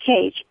rib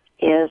cage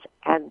is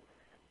and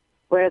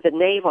where the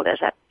navel is,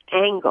 that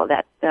angle,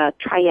 that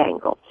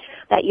triangle,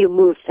 that you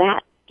move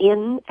that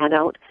in and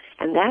out,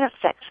 and that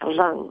affects the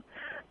lung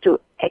to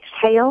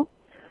exhale,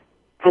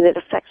 and it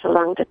affects the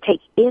lung to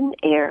take in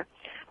air.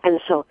 And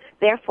so,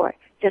 therefore,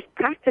 just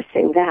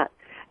practicing that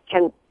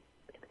can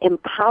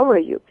empower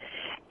you.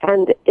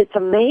 And it's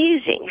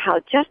amazing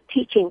how just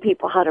teaching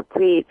people how to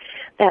breathe,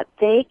 that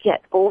they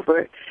get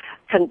over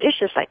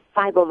conditions like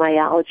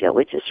fibromyalgia,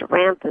 which is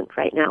rampant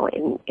right now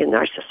in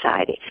our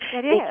society.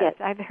 It is.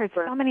 I've heard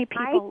so many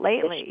people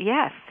lately.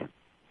 Yes.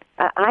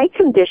 Eye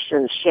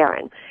conditions,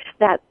 Sharon,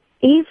 that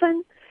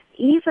even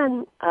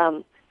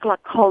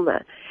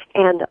glaucoma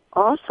and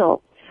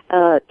also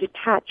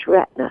detached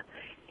retina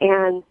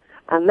and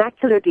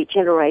macular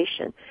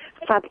degeneration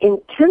from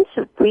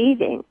intensive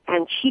breathing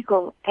and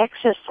Qigong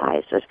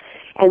exercises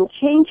and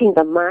changing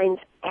the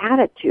mind's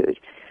attitude,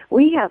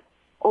 we have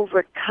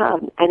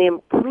overcome and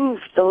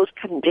improved those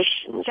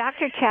conditions.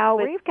 Dr. Chow,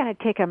 we're going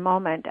to take a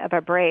moment of a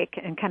break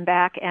and come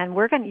back, and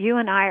you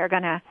and I are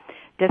going to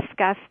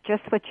discuss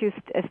just what you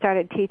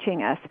started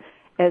teaching us,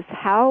 is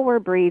how we're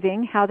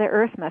breathing, how the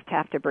earth must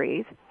have to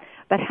breathe,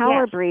 but how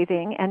we're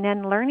breathing, and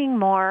then learning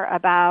more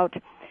about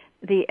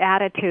the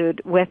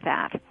attitude with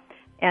that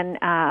and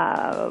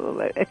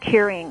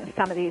curing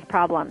some of these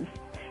problems.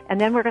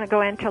 And then we're going to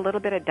go into a little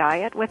bit of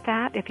diet with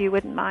that, if you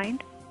wouldn't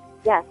mind.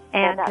 Yes.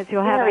 And because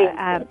you'll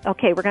have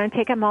okay, we're going to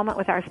take a moment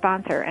with our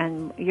sponsor,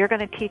 and you're going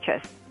to teach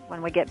us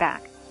when we get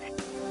back.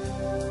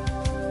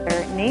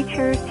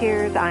 Nature's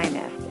Tears Eye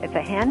Mist. It's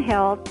a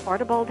handheld,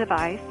 portable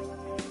device,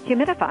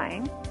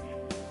 humidifying,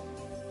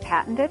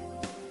 patented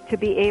to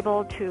be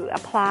able to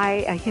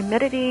apply a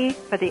humidity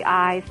for the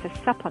eyes to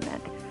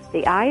supplement.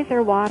 The eyes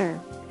are water.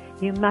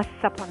 You must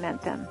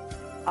supplement them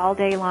all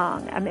day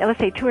long. I mean, let's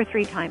say 2 or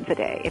 3 times a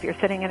day. If you're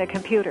sitting at a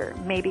computer,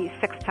 maybe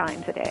 6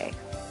 times a day.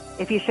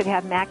 If you should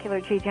have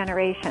macular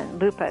degeneration,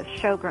 lupus,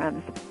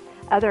 Sjogren's,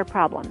 other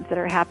problems that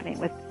are happening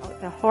with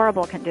the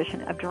horrible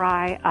condition of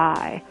dry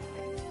eye,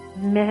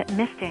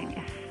 misting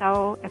is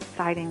so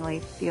excitingly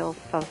feels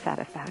so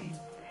satisfying.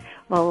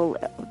 We'll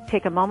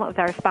take a moment with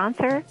our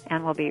sponsor,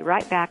 and we'll be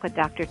right back with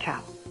Dr.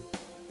 Chow.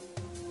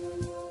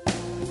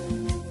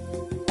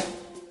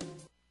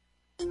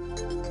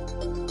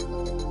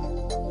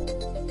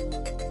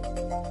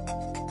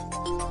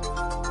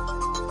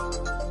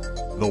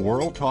 The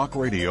World Talk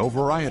Radio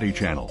Variety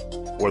Channel,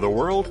 where the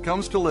world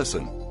comes to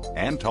listen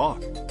and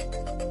talk.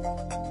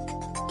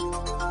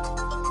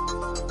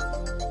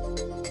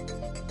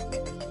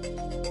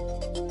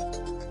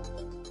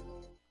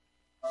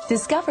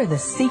 Discover the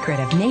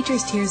secret of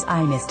Nature's Tears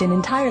Eye Mist, an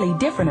entirely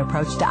different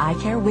approach to eye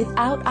care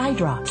without eye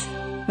drops.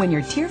 When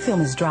your tear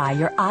film is dry,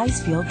 your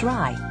eyes feel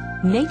dry.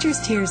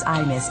 Nature's Tears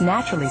Eye Mist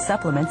naturally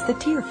supplements the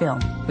tear film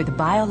with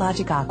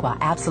Biologic Aqua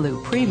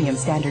Absolute Premium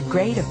Standard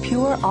Grade of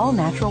pure,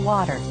 all-natural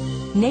water.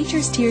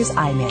 Nature's Tears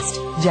Eye Mist,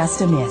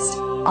 just a mist.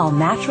 All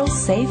natural,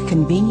 safe,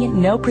 convenient,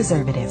 no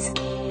preservatives.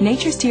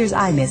 Nature's Tears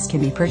Eye Mist can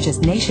be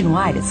purchased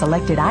nationwide at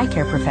selected eye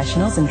care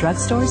professionals and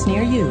drugstores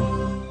near you.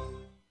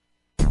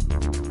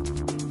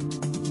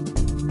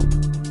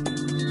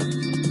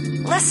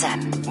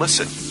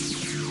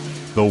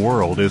 Listen. The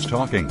world is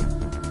talking.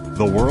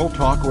 The World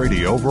Talk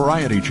Radio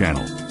Variety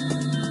Channel.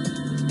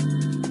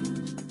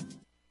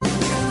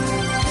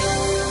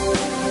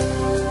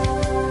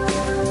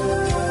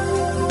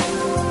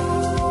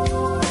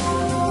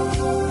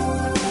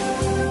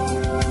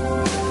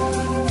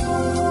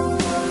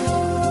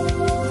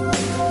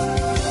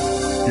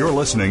 You're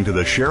listening to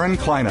the Sharon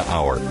Kleine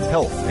Hour,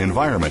 Health,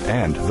 Environment,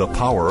 and the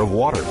Power of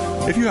Water.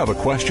 If you have a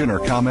question or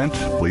comment,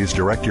 please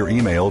direct your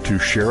email to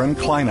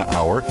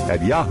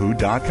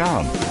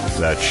SharonKleineHour@yahoo.com.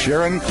 That's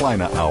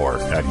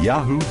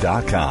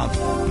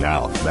SharonKleineHour@yahoo.com.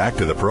 Now, back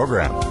to the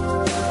program.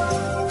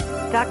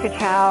 Dr.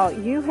 Chow,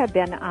 you have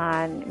been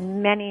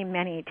on many,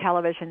 many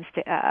television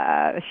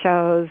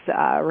shows,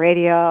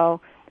 radio,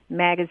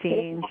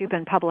 magazines. You've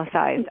been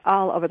publicized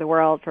all over the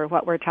world for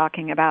what we're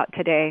talking about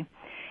today.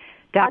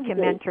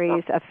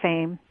 Documentaries of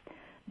fame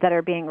that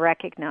are being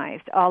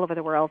recognized all over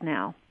the world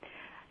now.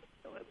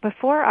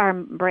 Before our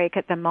break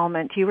at the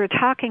moment, you were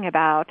talking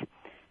about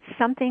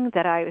something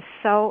that is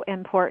so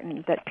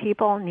important that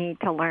people need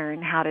to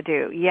learn how to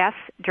do. Yes,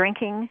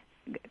 drinking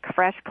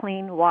fresh,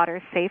 clean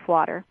water, safe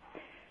water,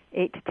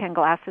 8 to 10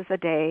 glasses a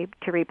day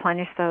to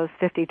replenish those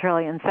 50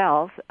 trillion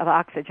cells of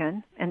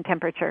oxygen and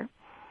temperature.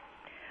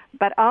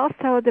 But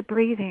also the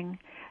breathing.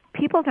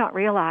 People don't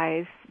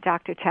realize,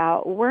 Dr.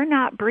 Chow, we're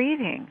not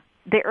breathing.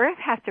 The earth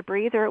has to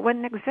breathe or it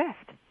wouldn't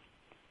exist.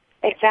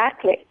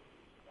 Exactly.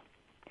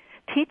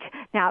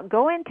 Now,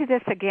 go into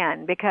this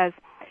again because,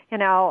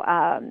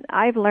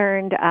 I've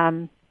learned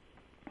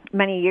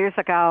many years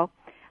ago,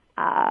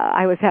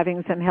 I was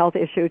having some health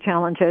issue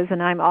challenges,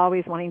 and I'm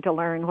always wanting to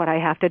learn what I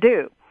have to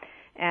do.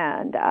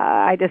 And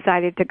I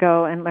decided to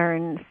go and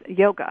learn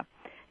yoga.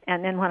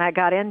 And then when I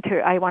got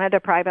I wanted a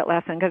private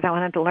lesson because I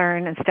wanted to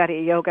learn and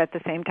study yoga at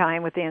the same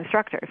time with the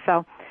instructor.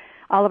 So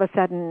all of a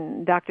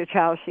sudden, Dr.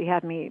 Chow, she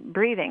had me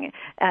breathing,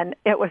 and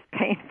it was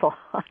painful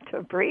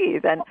to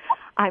breathe. And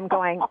I'm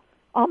going,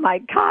 oh my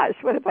gosh,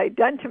 what have I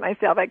done to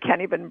myself? I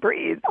can't even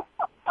breathe.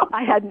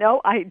 I had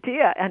no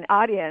idea. And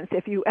audience,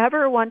 if you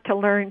ever want to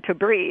learn to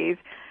breathe,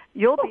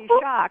 you'll be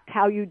shocked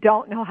how you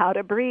don't know how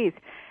to breathe.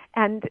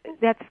 And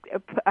that's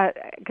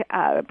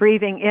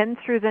breathing in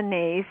through the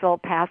nasal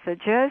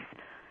passages,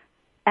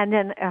 and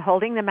then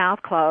holding the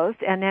mouth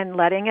closed, and then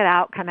letting it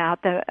out, come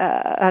out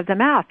of the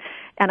mouth.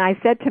 And I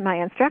said to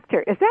my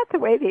instructor, "Is that the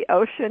way the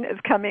ocean is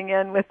coming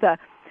in with the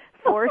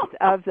force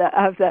of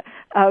the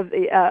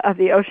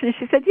ocean?"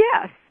 She said,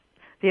 "Yes.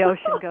 The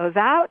ocean goes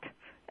out,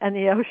 and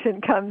the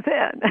ocean comes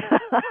in."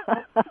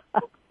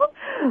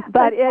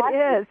 But it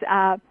is.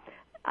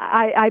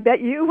 I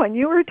bet you, when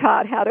you were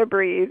taught how to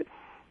breathe.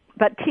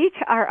 But teach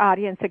our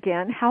audience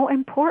again how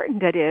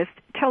important it is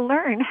to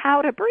learn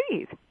how to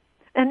breathe.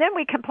 And then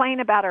we complain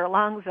about our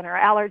lungs and our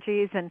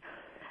allergies and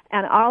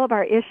all of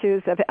our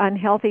issues of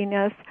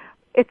unhealthiness.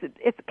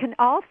 It can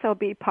also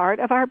be part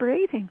of our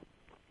breathing.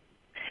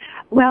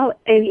 Well,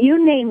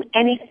 you name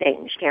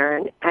anything,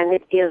 Sharon, and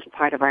it is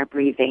part of our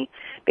breathing.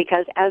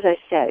 Because, as I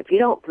said, if you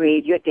don't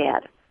breathe, you're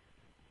dead.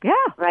 Yeah,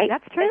 right?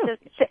 That's true.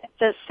 It's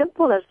as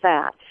simple as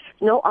that.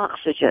 No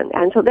oxygen,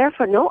 and so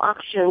therefore no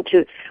oxygen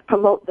to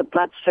promote the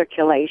blood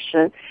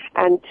circulation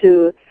and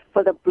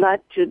for the blood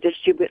to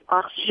distribute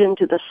oxygen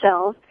to the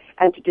cells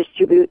and to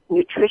distribute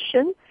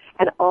nutrition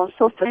and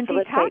also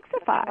facilitate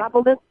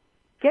detoxify.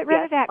 Get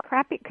rid of that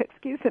crappy,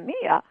 excuse me,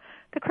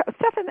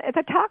 stuff in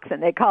the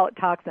toxin. They call it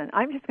toxin.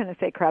 I'm just going to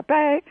say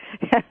crappy.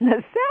 And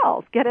the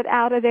cells, get it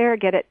out of there,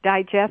 get it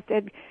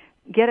digested,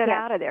 get it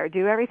out of there.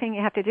 Do everything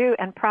you have to do,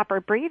 and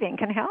proper breathing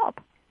can help.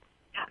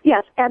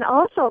 Yes, and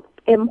also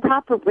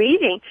improper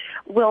breathing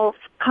will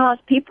cause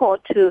people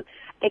to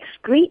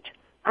excrete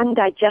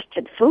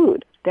undigested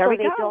food. There we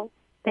go.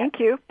 Thank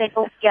you. They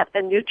don't get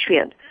the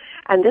nutrient.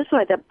 And this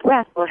way the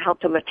breath will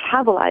help to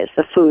metabolize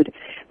the food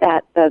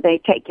that they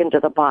take into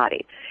the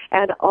body.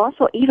 And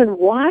also even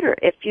water.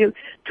 If you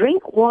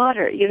drink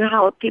water, you know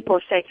how people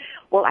say,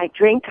 well, I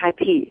drink, I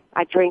pee.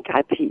 I drink,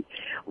 I pee.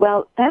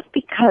 Well, that's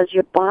because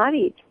your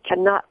body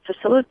cannot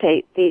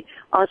facilitate the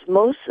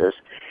osmosis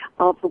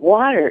of the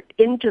water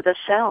into the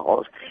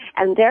cells,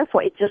 and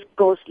therefore it just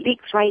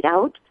leaks right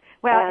out.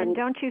 Well, and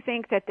don't you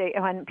think that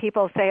when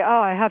people say,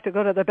 oh, I have to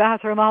go to the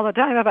bathroom all the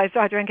time if I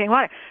start drinking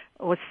water,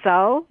 well,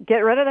 so get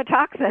rid of the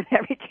toxin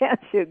every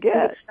chance you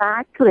get.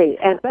 Exactly.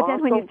 But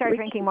then when you start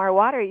drinking more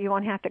water, you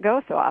won't have to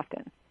go so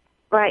often.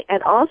 Right,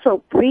 and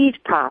also breathe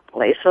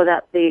properly so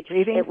that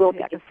it will be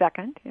a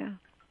second, yeah.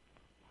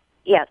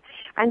 Yes,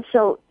 and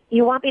so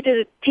you want me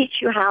to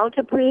teach you how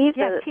to breathe?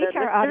 Yes, teach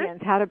our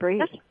audience how to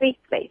breathe. Just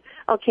briefly.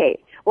 Okay,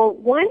 well,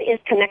 one is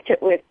connected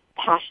with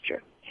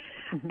posture.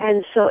 Mm-hmm.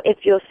 And so if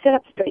you'll sit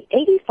up straight,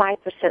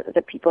 85% of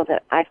the people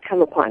that I've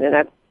come upon, and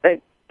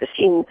I've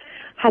seen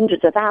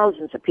hundreds of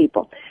thousands of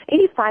people,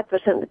 85%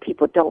 of the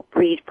people don't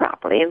breathe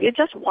properly. And you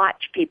just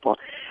watch people.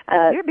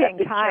 You're being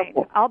kind.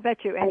 Careful. I'll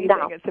bet you anything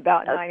it's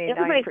about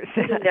 99%.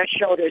 In their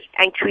shoulders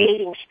and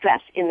creating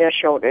stress in their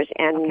shoulders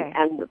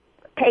and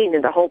pain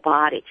in the whole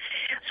body.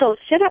 So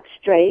sit up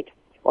straight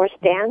or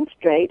stand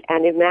straight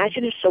and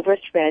imagine a silver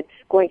thread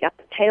going up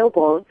the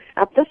tailbone,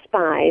 up the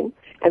spine,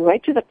 and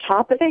right to the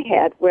top of the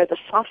head where the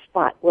soft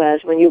spot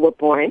was when you were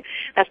born.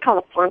 That's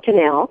called a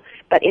fontanelle,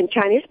 but in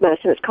Chinese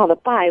medicine it's called a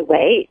bai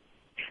wei.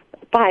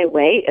 Bai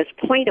wei is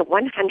point of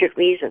 100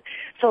 reasons.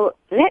 So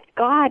let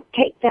God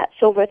take that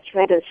silver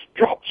thread and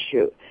stretch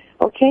you,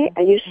 okay?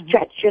 And you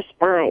stretch your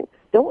spine.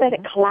 Don't let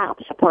it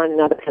collapse upon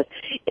another because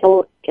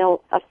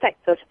it'll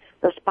affect the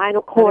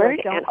spinal cord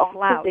and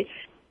also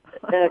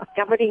the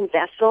governing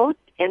vessel,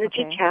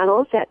 energy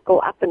channels that go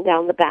up and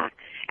down the back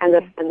and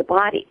the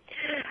body.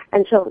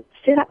 And so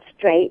sit up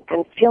straight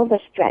and feel the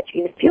stretch.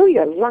 You can feel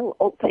your lung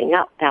opening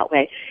up that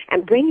way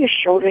and bring your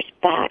shoulders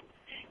back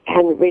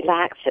and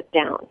relax it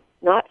down,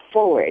 not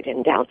forward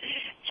and down.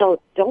 So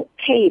don't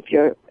cave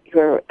your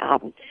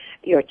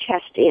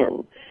chest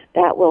in.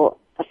 That will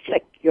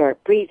afflict your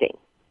breathing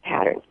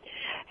pattern.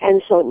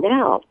 And so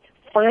now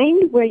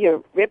find where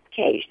your rib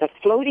cage, the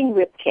floating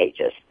rib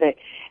cages,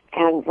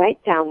 and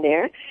right down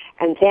there,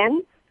 and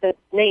then the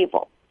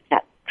navel,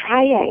 that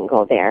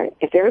triangle there.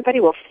 If everybody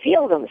will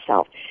feel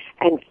themselves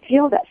and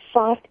feel that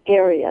soft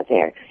area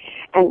there.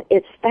 And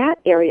it's that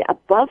area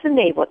above the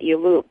navel that you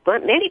move.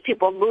 But many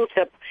people move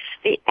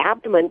the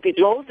abdomen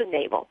below the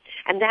navel,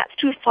 and that's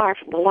too far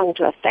from the lung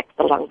to affect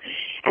the lung.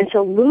 And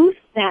so move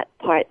that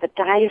part, the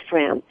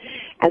diaphragm,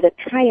 and the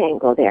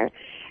triangle there,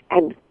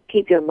 and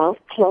keep your mouth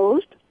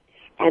closed,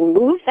 and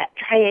move that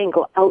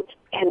triangle out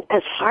and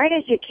as hard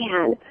as you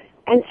can,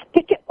 and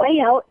stick it way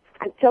out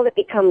until it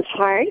becomes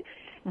hard,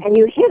 and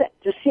you hit it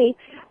to see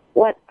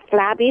what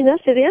flabbiness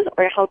it is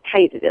or how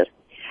tight it is.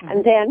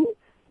 And then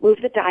move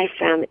the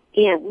diaphragm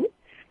in,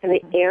 and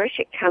the air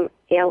should come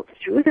out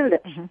through the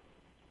lips.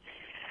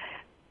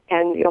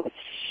 And you'll,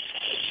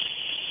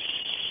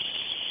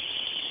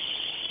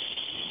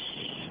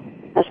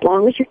 as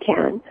long as you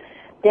can,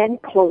 then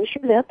close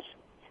your lips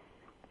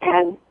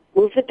and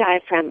move the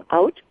diaphragm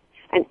out,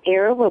 and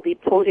air will be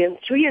pulled in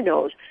through your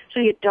nose. So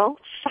you don't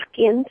suck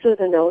in through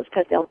the nose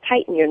because they'll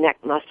tighten your neck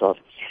muscles.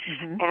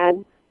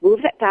 And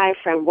move that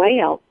diaphragm way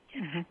out.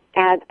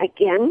 And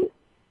again,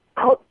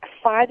 out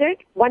farther,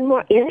 1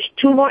 more inch,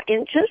 2 more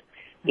inches,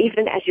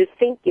 even as you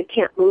think you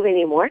can't move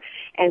anymore.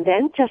 And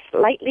then just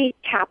lightly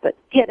tap it,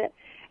 hit it,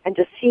 and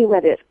just see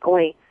whether it's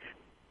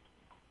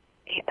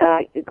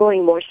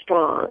going more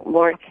strong,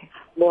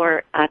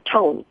 more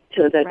tone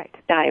to the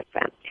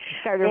diaphragm.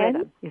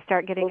 You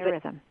start getting a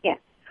rhythm. Yeah.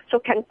 So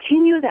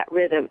continue that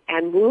rhythm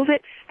and move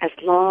it as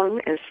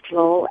long and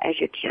slow as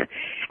you can.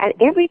 And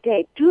every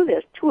day do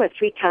this 2 or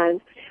 3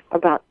 times,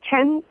 about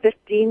 10,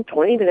 15,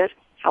 20 minutes,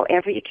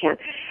 however you can.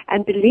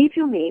 And believe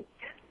you me,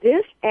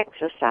 this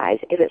exercise,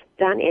 if it's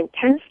done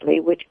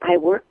intensely, which I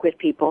work with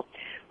people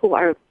who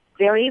are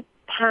very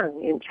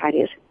pang in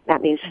Chinese,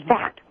 that means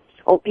fat,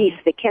 obese.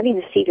 They can't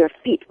even see their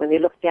feet when they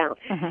look down.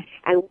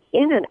 And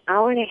in an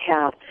hour and a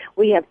half,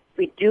 we have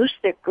reduced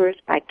their girth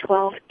by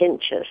 12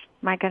 inches.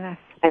 My goodness.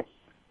 And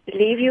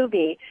believe you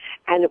me,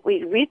 and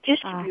we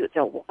redistribute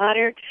the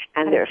water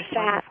and their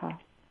fat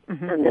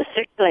and the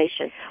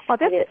circulation. Well,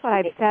 this is what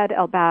I've said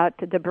about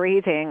the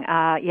breathing.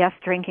 Yes,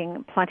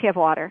 drinking plenty of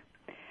water.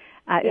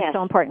 It's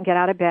so important. Get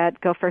out of bed,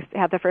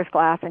 have the first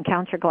glass, and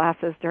count your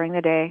glasses during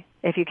the day.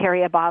 If you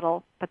carry a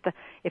bottle,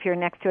 if you're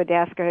next to a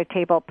desk or a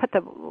table, put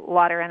the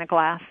water in a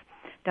glass.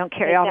 Don't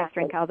always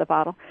drink out of the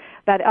bottle.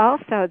 But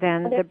also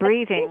then the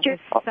breathing is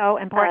so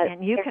important.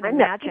 And you can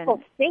imagine.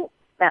 People think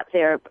that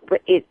they're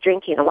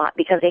drinking a lot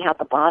because they have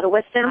the bottle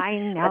with them. I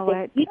know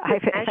it. I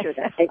measure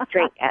that they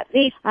drink at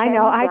least. I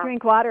know. I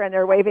drink water and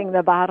they're waving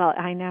the bottle.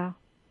 I know.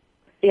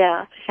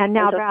 Yeah. And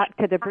now back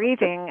to the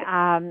breathing.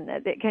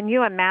 Can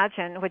you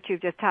imagine what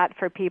you've just taught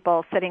for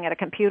people sitting at a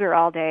computer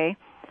all day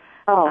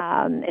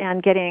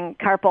and getting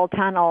carpal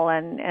tunnel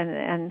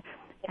and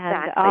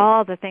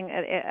all the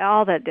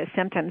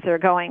symptoms are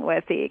going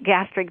with the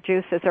gastric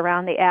juices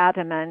around the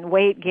abdomen,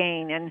 weight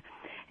gain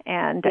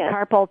and the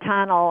carpal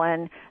tunnel,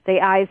 and the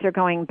eyes are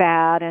going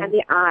bad. And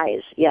the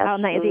eyes, yes.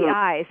 The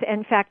eyes.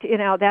 In fact,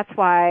 that's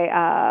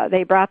why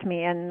they brought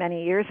me in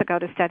many years ago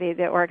to study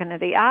the organ of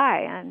the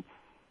eye. And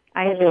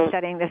I had been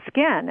studying the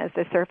skin as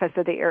the surface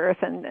of the earth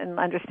and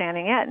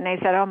understanding it. And they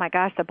said, oh, my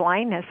gosh, the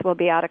blindness will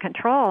be out of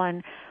control.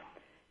 And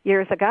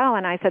years ago,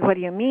 and I said, what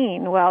do you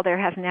mean? Well, there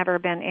has never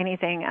been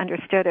anything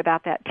understood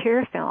about that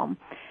tear film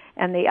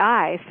and the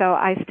eye. So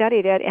I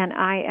studied it, and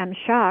I am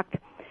shocked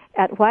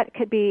at what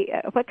could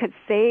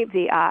save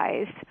the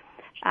eyes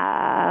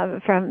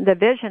from the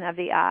vision of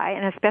the eye,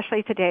 and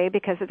especially today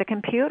because of the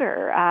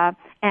computer.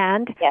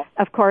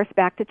 Of course,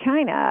 back to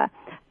China.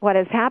 What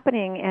is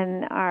happening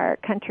in our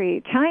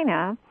country,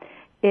 China,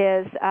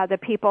 is the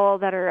people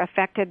that are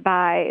affected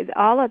by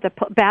all of the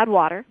bad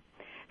water,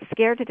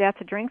 scared to death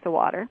to drink the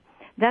water.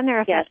 Then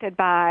they're affected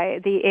by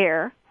the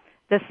air,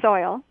 the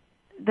soil,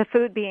 the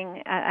food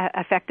being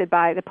affected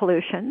by the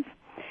pollutions,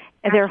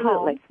 their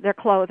homes, their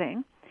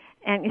clothing.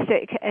 And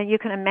you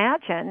can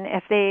imagine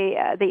if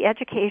the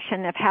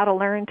education of how to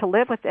learn to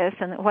live with this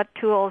and what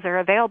tools are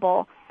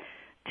available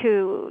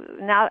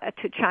not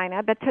to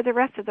China, but to the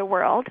rest of the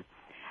world,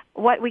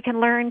 what we can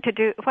learn to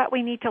do, what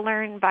we need to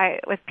learn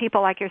with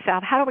people like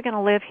yourself. How are we going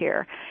to live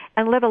here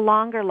and live a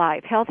longer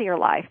life, healthier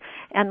life?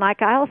 And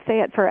like I'll say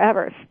it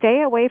forever,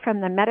 stay away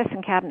from the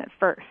medicine cabinet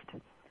first.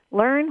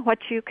 Learn what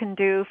you can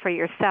do for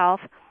yourself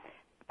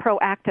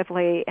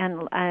proactively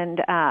and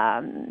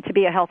to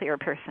be a healthier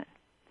person.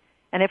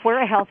 And if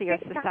we're a healthier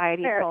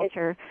society,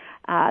 culture,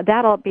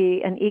 that'll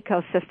be an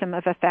ecosystem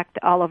of effect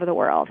all over the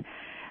world.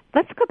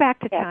 Let's go back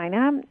to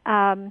China.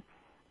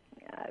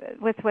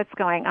 With what's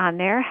going on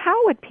there,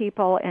 how would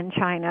people in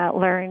China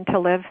learn to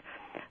live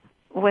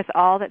with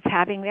all that's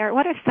happening there?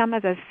 What are some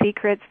of the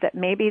secrets that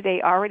maybe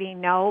they already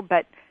know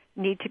but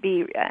need to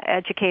be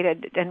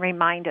educated and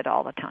reminded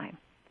all the time?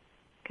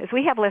 Because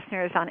we have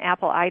listeners on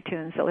Apple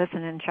iTunes that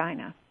listen in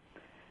China.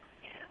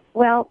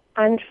 Well,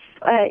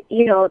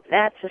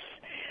 that's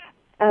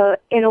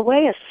in a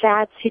way a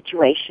sad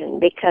situation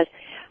because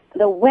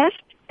the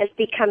West is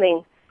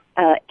becoming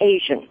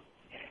Asian.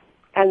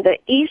 And the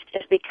East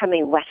is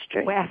becoming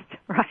Western. West,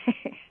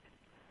 right.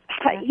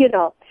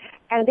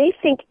 And they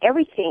think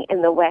everything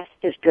in the West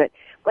is good.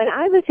 when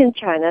I was in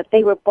China,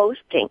 they were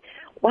boasting,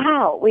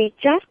 wow, we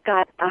just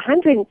got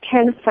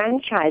 110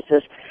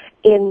 franchises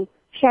in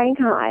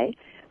Shanghai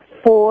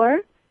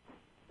for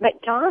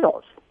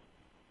McDonald's.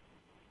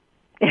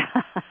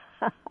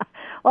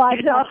 Well,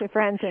 I've talked to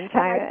friends in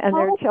China, and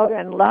their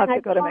children love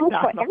to go to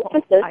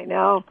McDonald's. I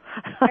know.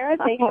 Where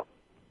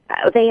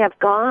they have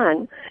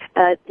gone,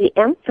 the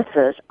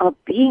emphasis of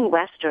being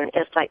Western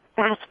is like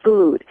fast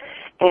food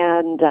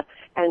and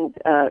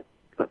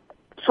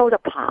soda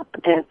pop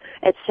and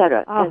et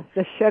cetera. Oh,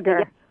 the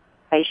sugar.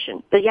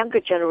 The younger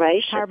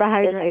generation.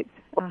 Carbohydrates.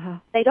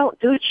 They don't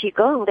do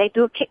qigong. They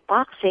do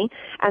kickboxing,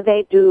 and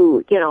they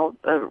do,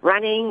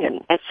 running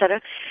and et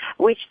cetera,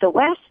 which the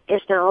West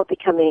is now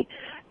becoming,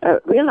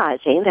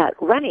 realizing that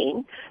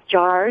running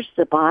jars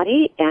the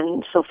body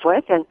and so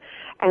forth,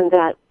 and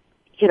that,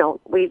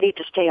 we need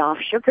to stay off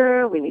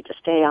sugar, we need to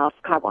stay off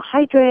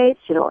carbohydrates,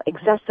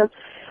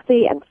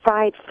 excessively, and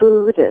fried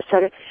food, et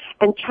cetera.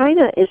 And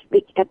China is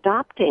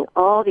adopting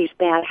all these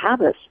bad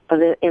habits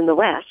in the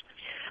West,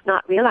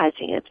 not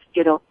realizing it,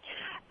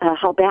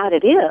 how bad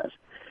it is.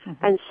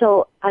 Mm-hmm. And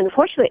so,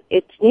 unfortunately,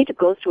 it needs to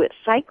go through its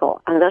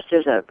cycle unless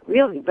there's a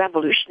really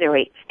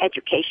revolutionary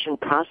education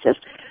process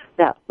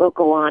that will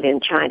go on in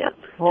China.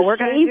 Well, we're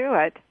going to do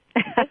it.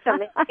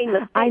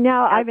 I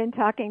know. I've been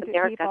talking to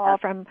people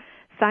from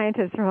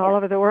scientists from all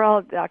over the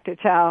world, Dr.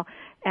 Chow,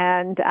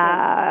 and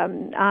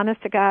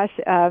honest to gosh,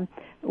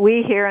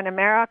 we here in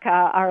America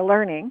are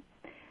learning,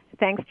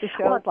 thanks to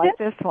shows like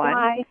this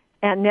one.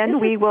 And then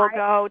we will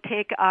go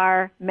take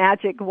our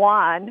magic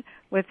wand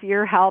with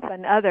your help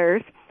and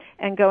others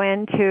and go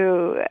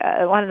into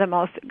one of the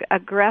most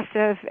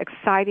aggressive,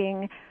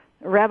 exciting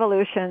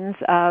revolutions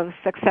of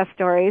success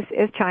stories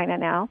is China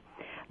now.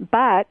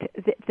 But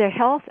the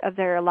health of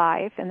their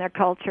life and their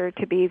culture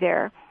to be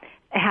there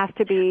has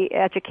to be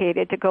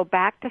educated, to go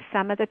back to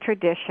some of the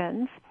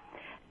traditions.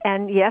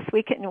 And yes,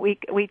 we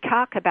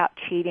talk about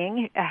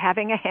cheating,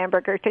 having a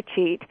hamburger to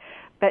cheat.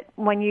 But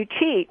when you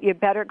cheat, you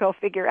better go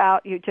figure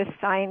out, you just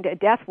signed a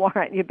death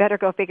warrant, you better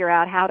go figure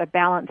out how to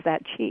balance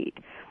that cheat.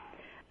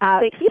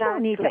 Exactly. People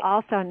need to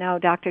also know,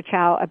 Dr.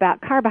 Chow,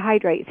 about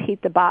carbohydrates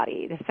heat the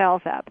body, the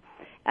cells up,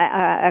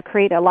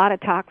 create a lot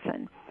of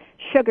toxin.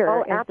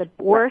 Sugar is the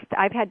worst.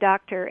 I've had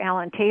Dr.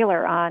 Alan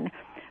Taylor on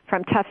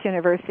from Tufts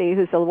University,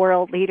 who's a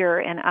world leader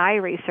in eye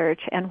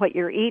research, and what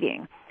you're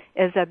eating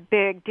is a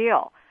big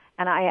deal.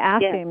 And I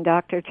asked him,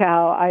 Dr.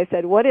 Chow, I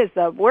said, what is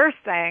the worst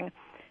thing?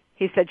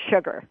 He said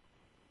sugar.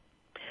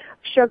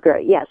 Sugar,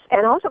 yes.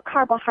 And also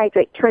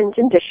carbohydrate turns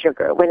into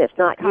sugar when it's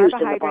not used in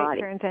the body. Carbohydrate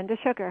turns into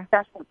sugar.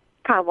 Excessive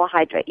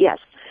carbohydrate, yes.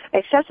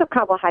 Excessive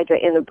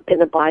carbohydrate in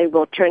the body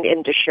will turn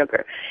into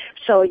sugar.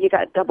 So you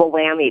got double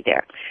whammy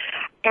there.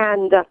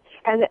 And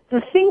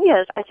the thing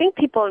is, I think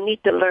people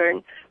need to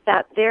learn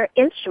that their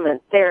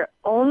instrument, their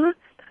own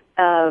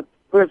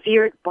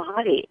revered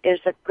body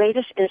is the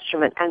greatest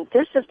instrument. And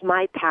this is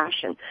my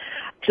passion,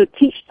 to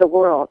teach the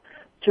world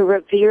to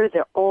revere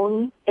their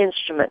own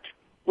instrument,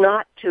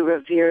 not to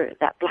revere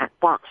that black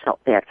box out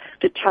there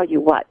to tell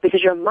you what.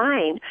 Because your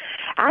mind,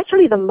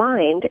 actually the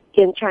mind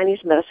in Chinese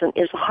medicine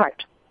is the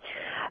heart.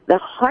 The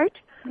heart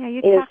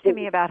you talk to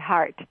me about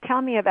heart.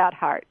 Tell me about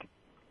heart.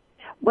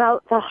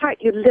 Well, the heart,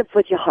 you live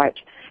with your heart.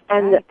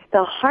 And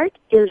the heart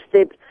is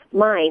the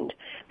mind,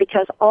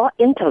 because all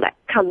intellect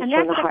comes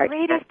from the heart.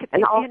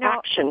 And all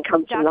action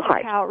comes from the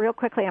heart. Chow, real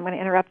quickly, I'm going to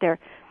interrupt there.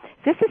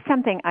 This is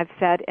something I've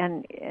said,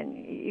 and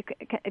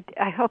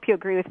I hope you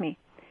agree with me.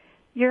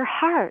 Your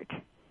heart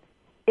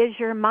is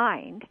your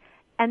mind,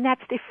 and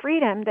that's the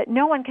freedom that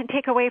no one can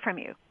take away from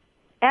you,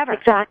 ever.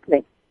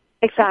 Exactly.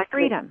 That's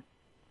freedom.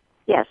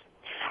 Yes.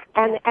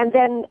 And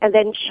then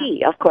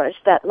qi, of course,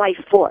 that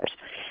life force,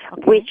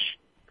 which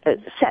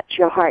sets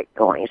your heart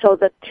going. So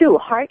the two,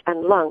 heart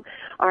and lung,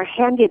 are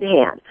hand in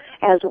hand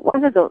as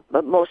one of the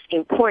most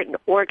important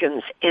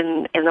organs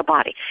in the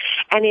body.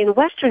 And in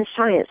Western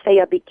science, they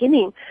are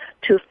beginning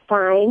to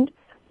find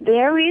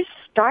very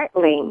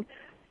startling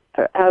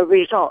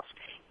results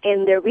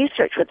in their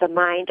research with the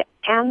mind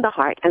and the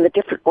heart and the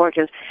different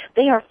organs.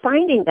 They are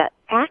finding that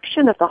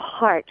action of the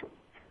heart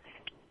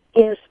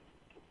is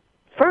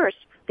first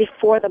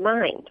before the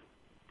mind.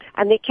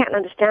 And they can't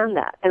understand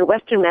that. And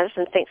Western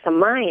medicine thinks the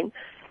mind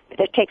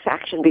that takes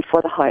action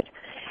before the heart.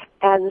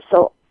 And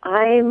so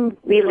I'm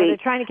really... Well, they're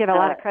trying to give a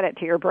lot of credit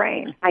to your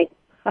brain.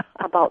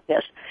 About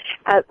this.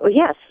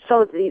 Yes,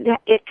 so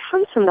it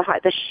comes from the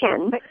heart, the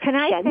Shen. But can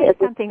I say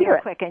something real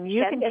quick, and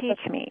you can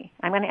teach me?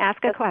 I'm going to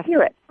ask a question.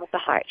 Spirit of the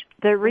heart.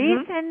 The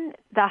reason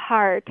the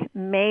heart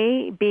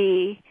may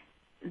be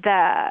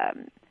the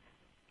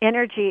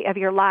energy of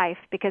your life,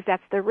 because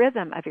that's the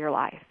rhythm of your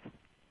life.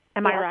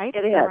 Am I right?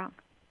 It is. Wrong?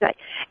 Right.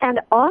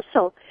 And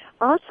also,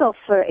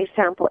 for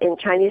example, in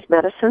Chinese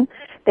medicine,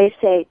 they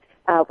say,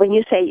 when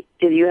you say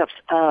you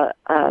have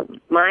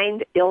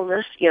mind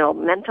illness,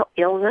 mental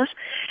illness,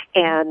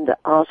 and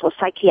also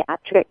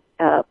psychiatric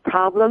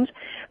problems,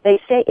 they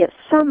say it's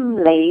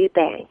some lei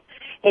bang.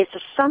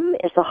 Some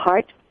is the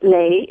heart,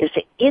 lei is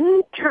the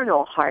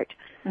internal heart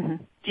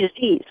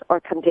disease or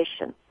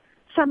condition.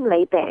 Some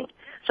lei bang.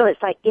 So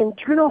it's like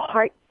internal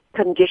heart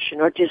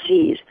condition or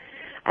disease.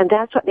 And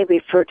that's what they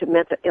refer to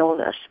mental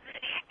illness.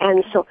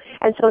 And so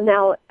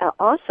now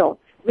also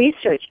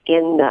research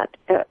in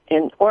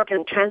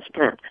organ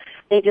transplant,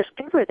 they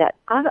discover that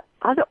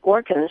other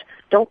organs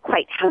don't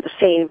quite have the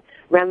same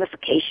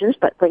ramifications,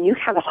 but when you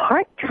have a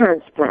heart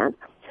transplant,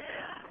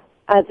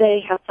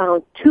 they have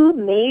found two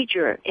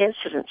major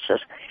incidences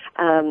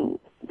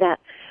that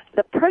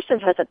the person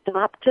has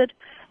adopted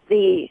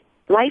the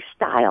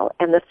lifestyle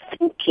and the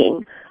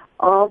thinking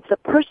of the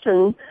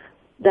person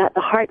that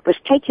the heart was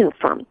taken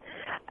from.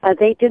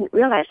 They didn't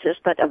realize this,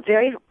 but a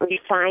very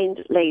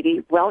refined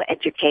lady,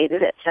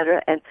 well-educated,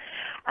 etc., and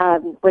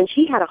when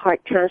she had a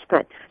heart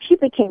transplant, she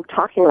became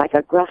talking like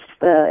a gruff,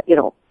 person.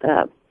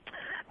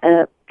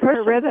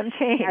 Her rhythm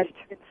changed.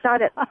 And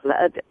started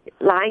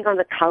lying on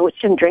the couch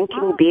and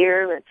drinking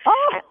beer, and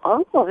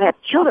also had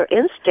killer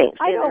instincts.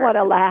 I don't want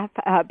to laugh,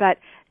 but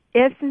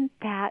isn't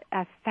that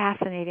a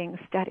fascinating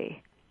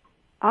study?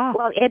 Oh.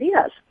 Well, it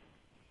is.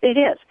 It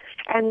is.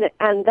 And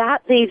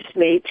that leads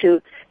me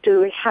to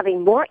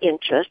having more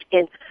interest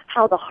in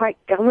how the heart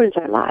governs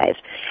our lives.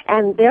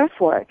 And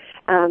therefore,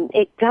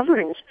 it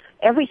governs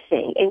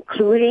everything,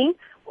 including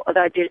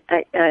the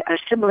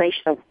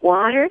assimilation of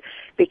water,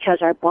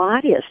 because our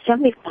body is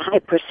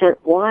 75%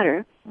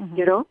 water,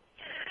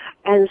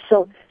 And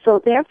so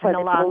therefore,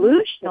 and the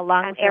pollution the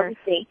lungs and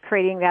everything, are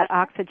creating that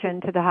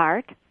oxygen to the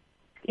heart.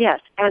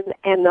 Yes,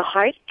 and the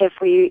heart, if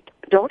we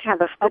don't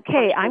have a...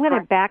 Okay, I'm going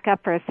to back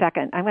up for a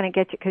second. I'm going to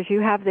get you, because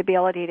you have the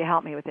ability to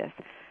help me with this.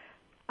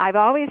 I've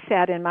always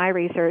said in my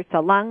research the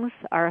lungs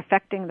are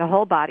affecting the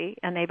whole body,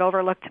 and they've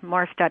overlooked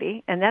more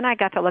study. And then I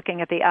got to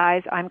looking at the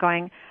eyes. I'm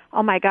going,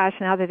 oh my gosh,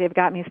 now that they've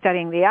got me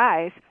studying the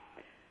eyes,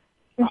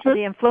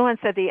 the influence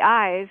of the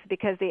eyes,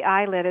 because the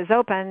eyelid is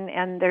open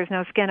and there's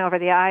no skin over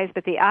the eyes,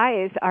 but the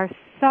eyes are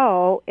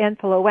so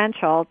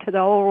influential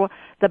to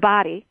the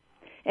body.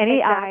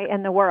 Any eye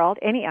in the world,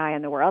 I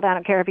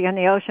don't care if you're in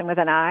the ocean with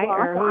an eye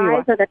or who you are.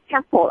 Eyes are the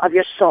temple of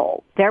your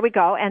soul. There we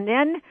go. And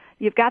then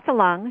you've got the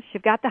lungs,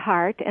 you've got the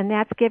heart, and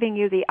that's giving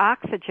you the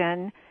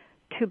oxygen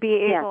to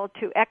be able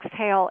to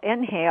exhale,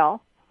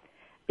 inhale.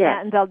 Yes.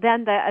 And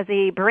then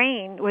the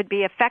brain would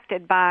be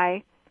affected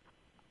by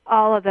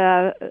all of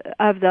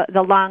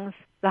the lungs,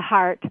 the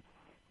heart,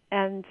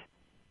 and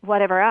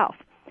whatever else.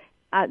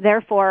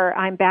 Therefore,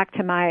 I'm back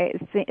to my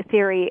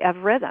theory of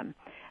rhythm.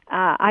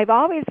 I've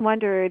always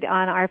wondered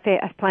on our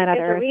planet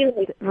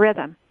Earth,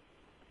 rhythm.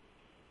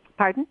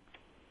 Pardon?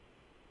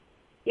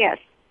 Yes.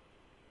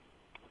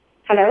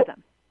 Hello?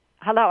 Rhythm.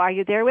 Hello, are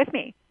you there with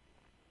me?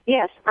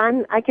 Yes,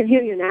 I can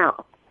hear you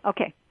now.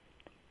 Okay.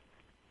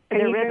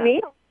 Can you hear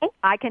me?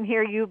 I can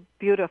hear you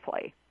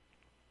beautifully.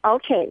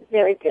 Okay,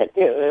 very good.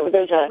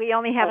 We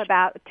only have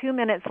about 2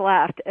 minutes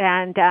left,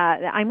 and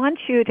I want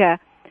you to,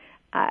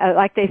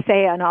 like they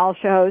say on all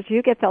shows,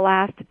 you get the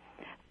last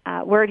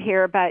word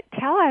here, but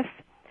tell us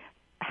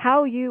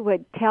how you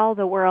would tell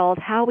the world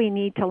how we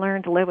need to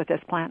learn to live with this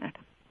planet.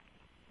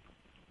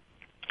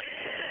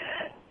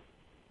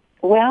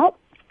 Well,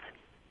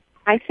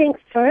 I think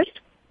first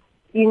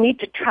you need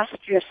to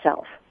trust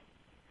yourself,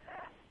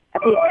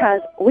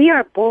 because we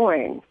are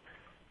born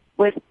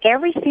with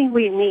everything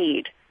we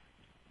need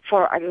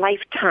for our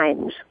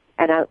lifetimes,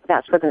 and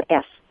that's with an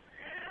S.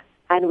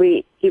 And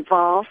we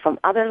evolve from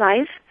other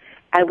life,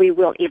 and we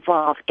will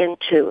evolve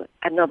into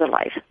another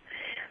life.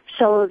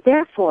 So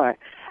therefore,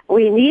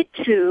 we need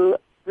to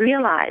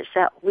realize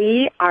that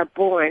we are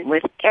born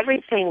with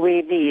everything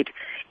we need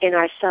in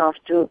ourselves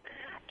to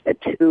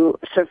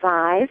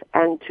survive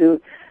and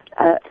to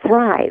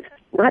thrive,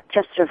 not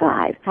just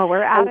survive. Well,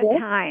 we're out of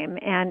time,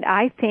 and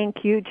I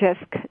think you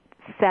just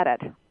said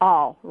it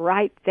all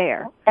right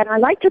there. And I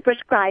like to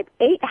prescribe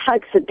 8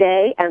 hugs a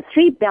day and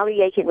 3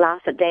 belly-aching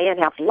laughs a day and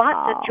have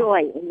lots of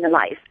joy in your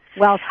life.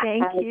 Well,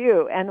 thank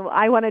you. And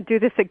I want to do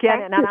this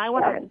again, and I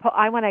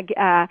want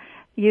to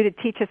you to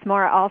teach us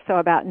more also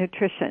about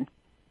nutrition.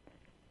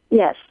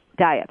 Yes.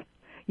 Diet.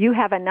 You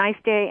have a nice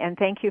day, and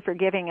thank you for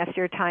giving us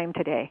your time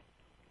today.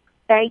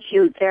 Thank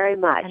you very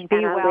much. And be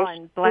well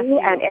and bless you.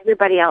 And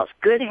everybody else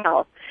good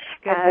health.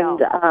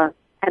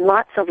 And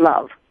lots of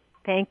love.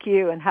 Thank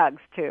you, and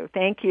hugs, too.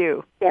 Thank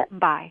you. Yes.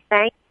 Bye.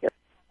 Thank you.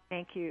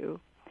 Thank you.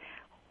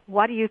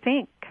 What do you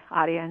think,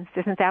 audience?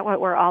 Isn't that what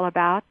we're all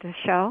about, the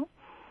show?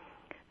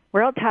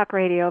 World Talk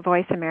Radio,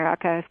 Voice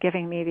America, is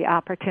giving me the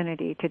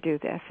opportunity to do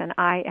this, and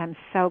I am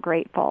so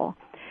grateful.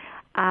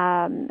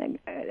 Apple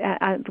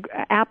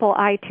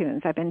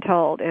iTunes, I've been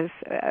told, is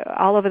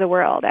all over the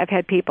world. I've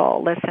had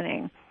people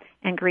listening,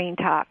 and Green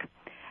Talk.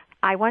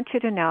 I want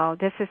you to know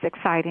this is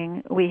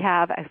exciting. We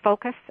have a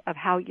focus of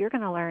how you're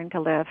going to learn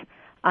to live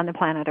on the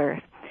planet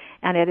Earth,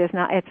 and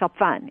it's a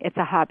fun, it's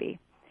a hobby.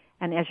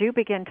 And as you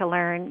begin to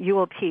learn, you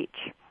will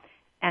teach.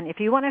 And if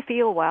you want to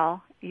feel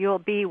well, you'll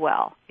be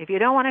well. If you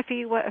don't want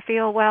to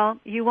feel well,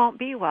 you won't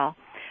be well.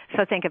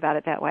 So think about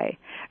it that way.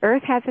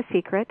 Earth has a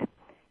secret.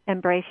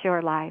 Embrace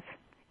your life.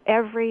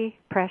 Every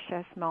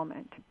precious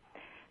moment.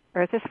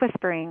 Earth is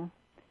whispering,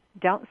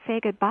 don't say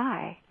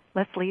goodbye.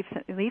 Let's leave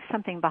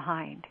something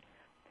behind.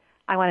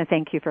 I want to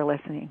thank you for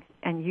listening,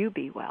 and you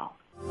be well.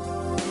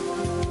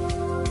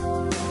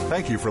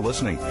 Thank you for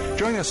listening.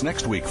 Join us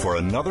next week for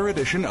another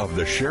edition of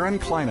the Sharon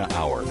Kleina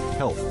Hour,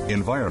 Health,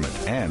 Environment,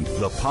 and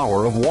the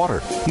Power of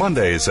Water.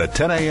 Mondays at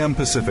 10 a.m.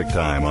 Pacific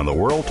Time on the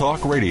World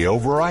Talk Radio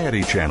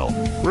Variety Channel.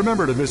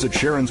 Remember to visit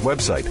Sharon's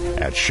website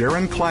at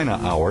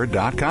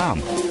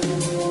SharonKleinaHour.com.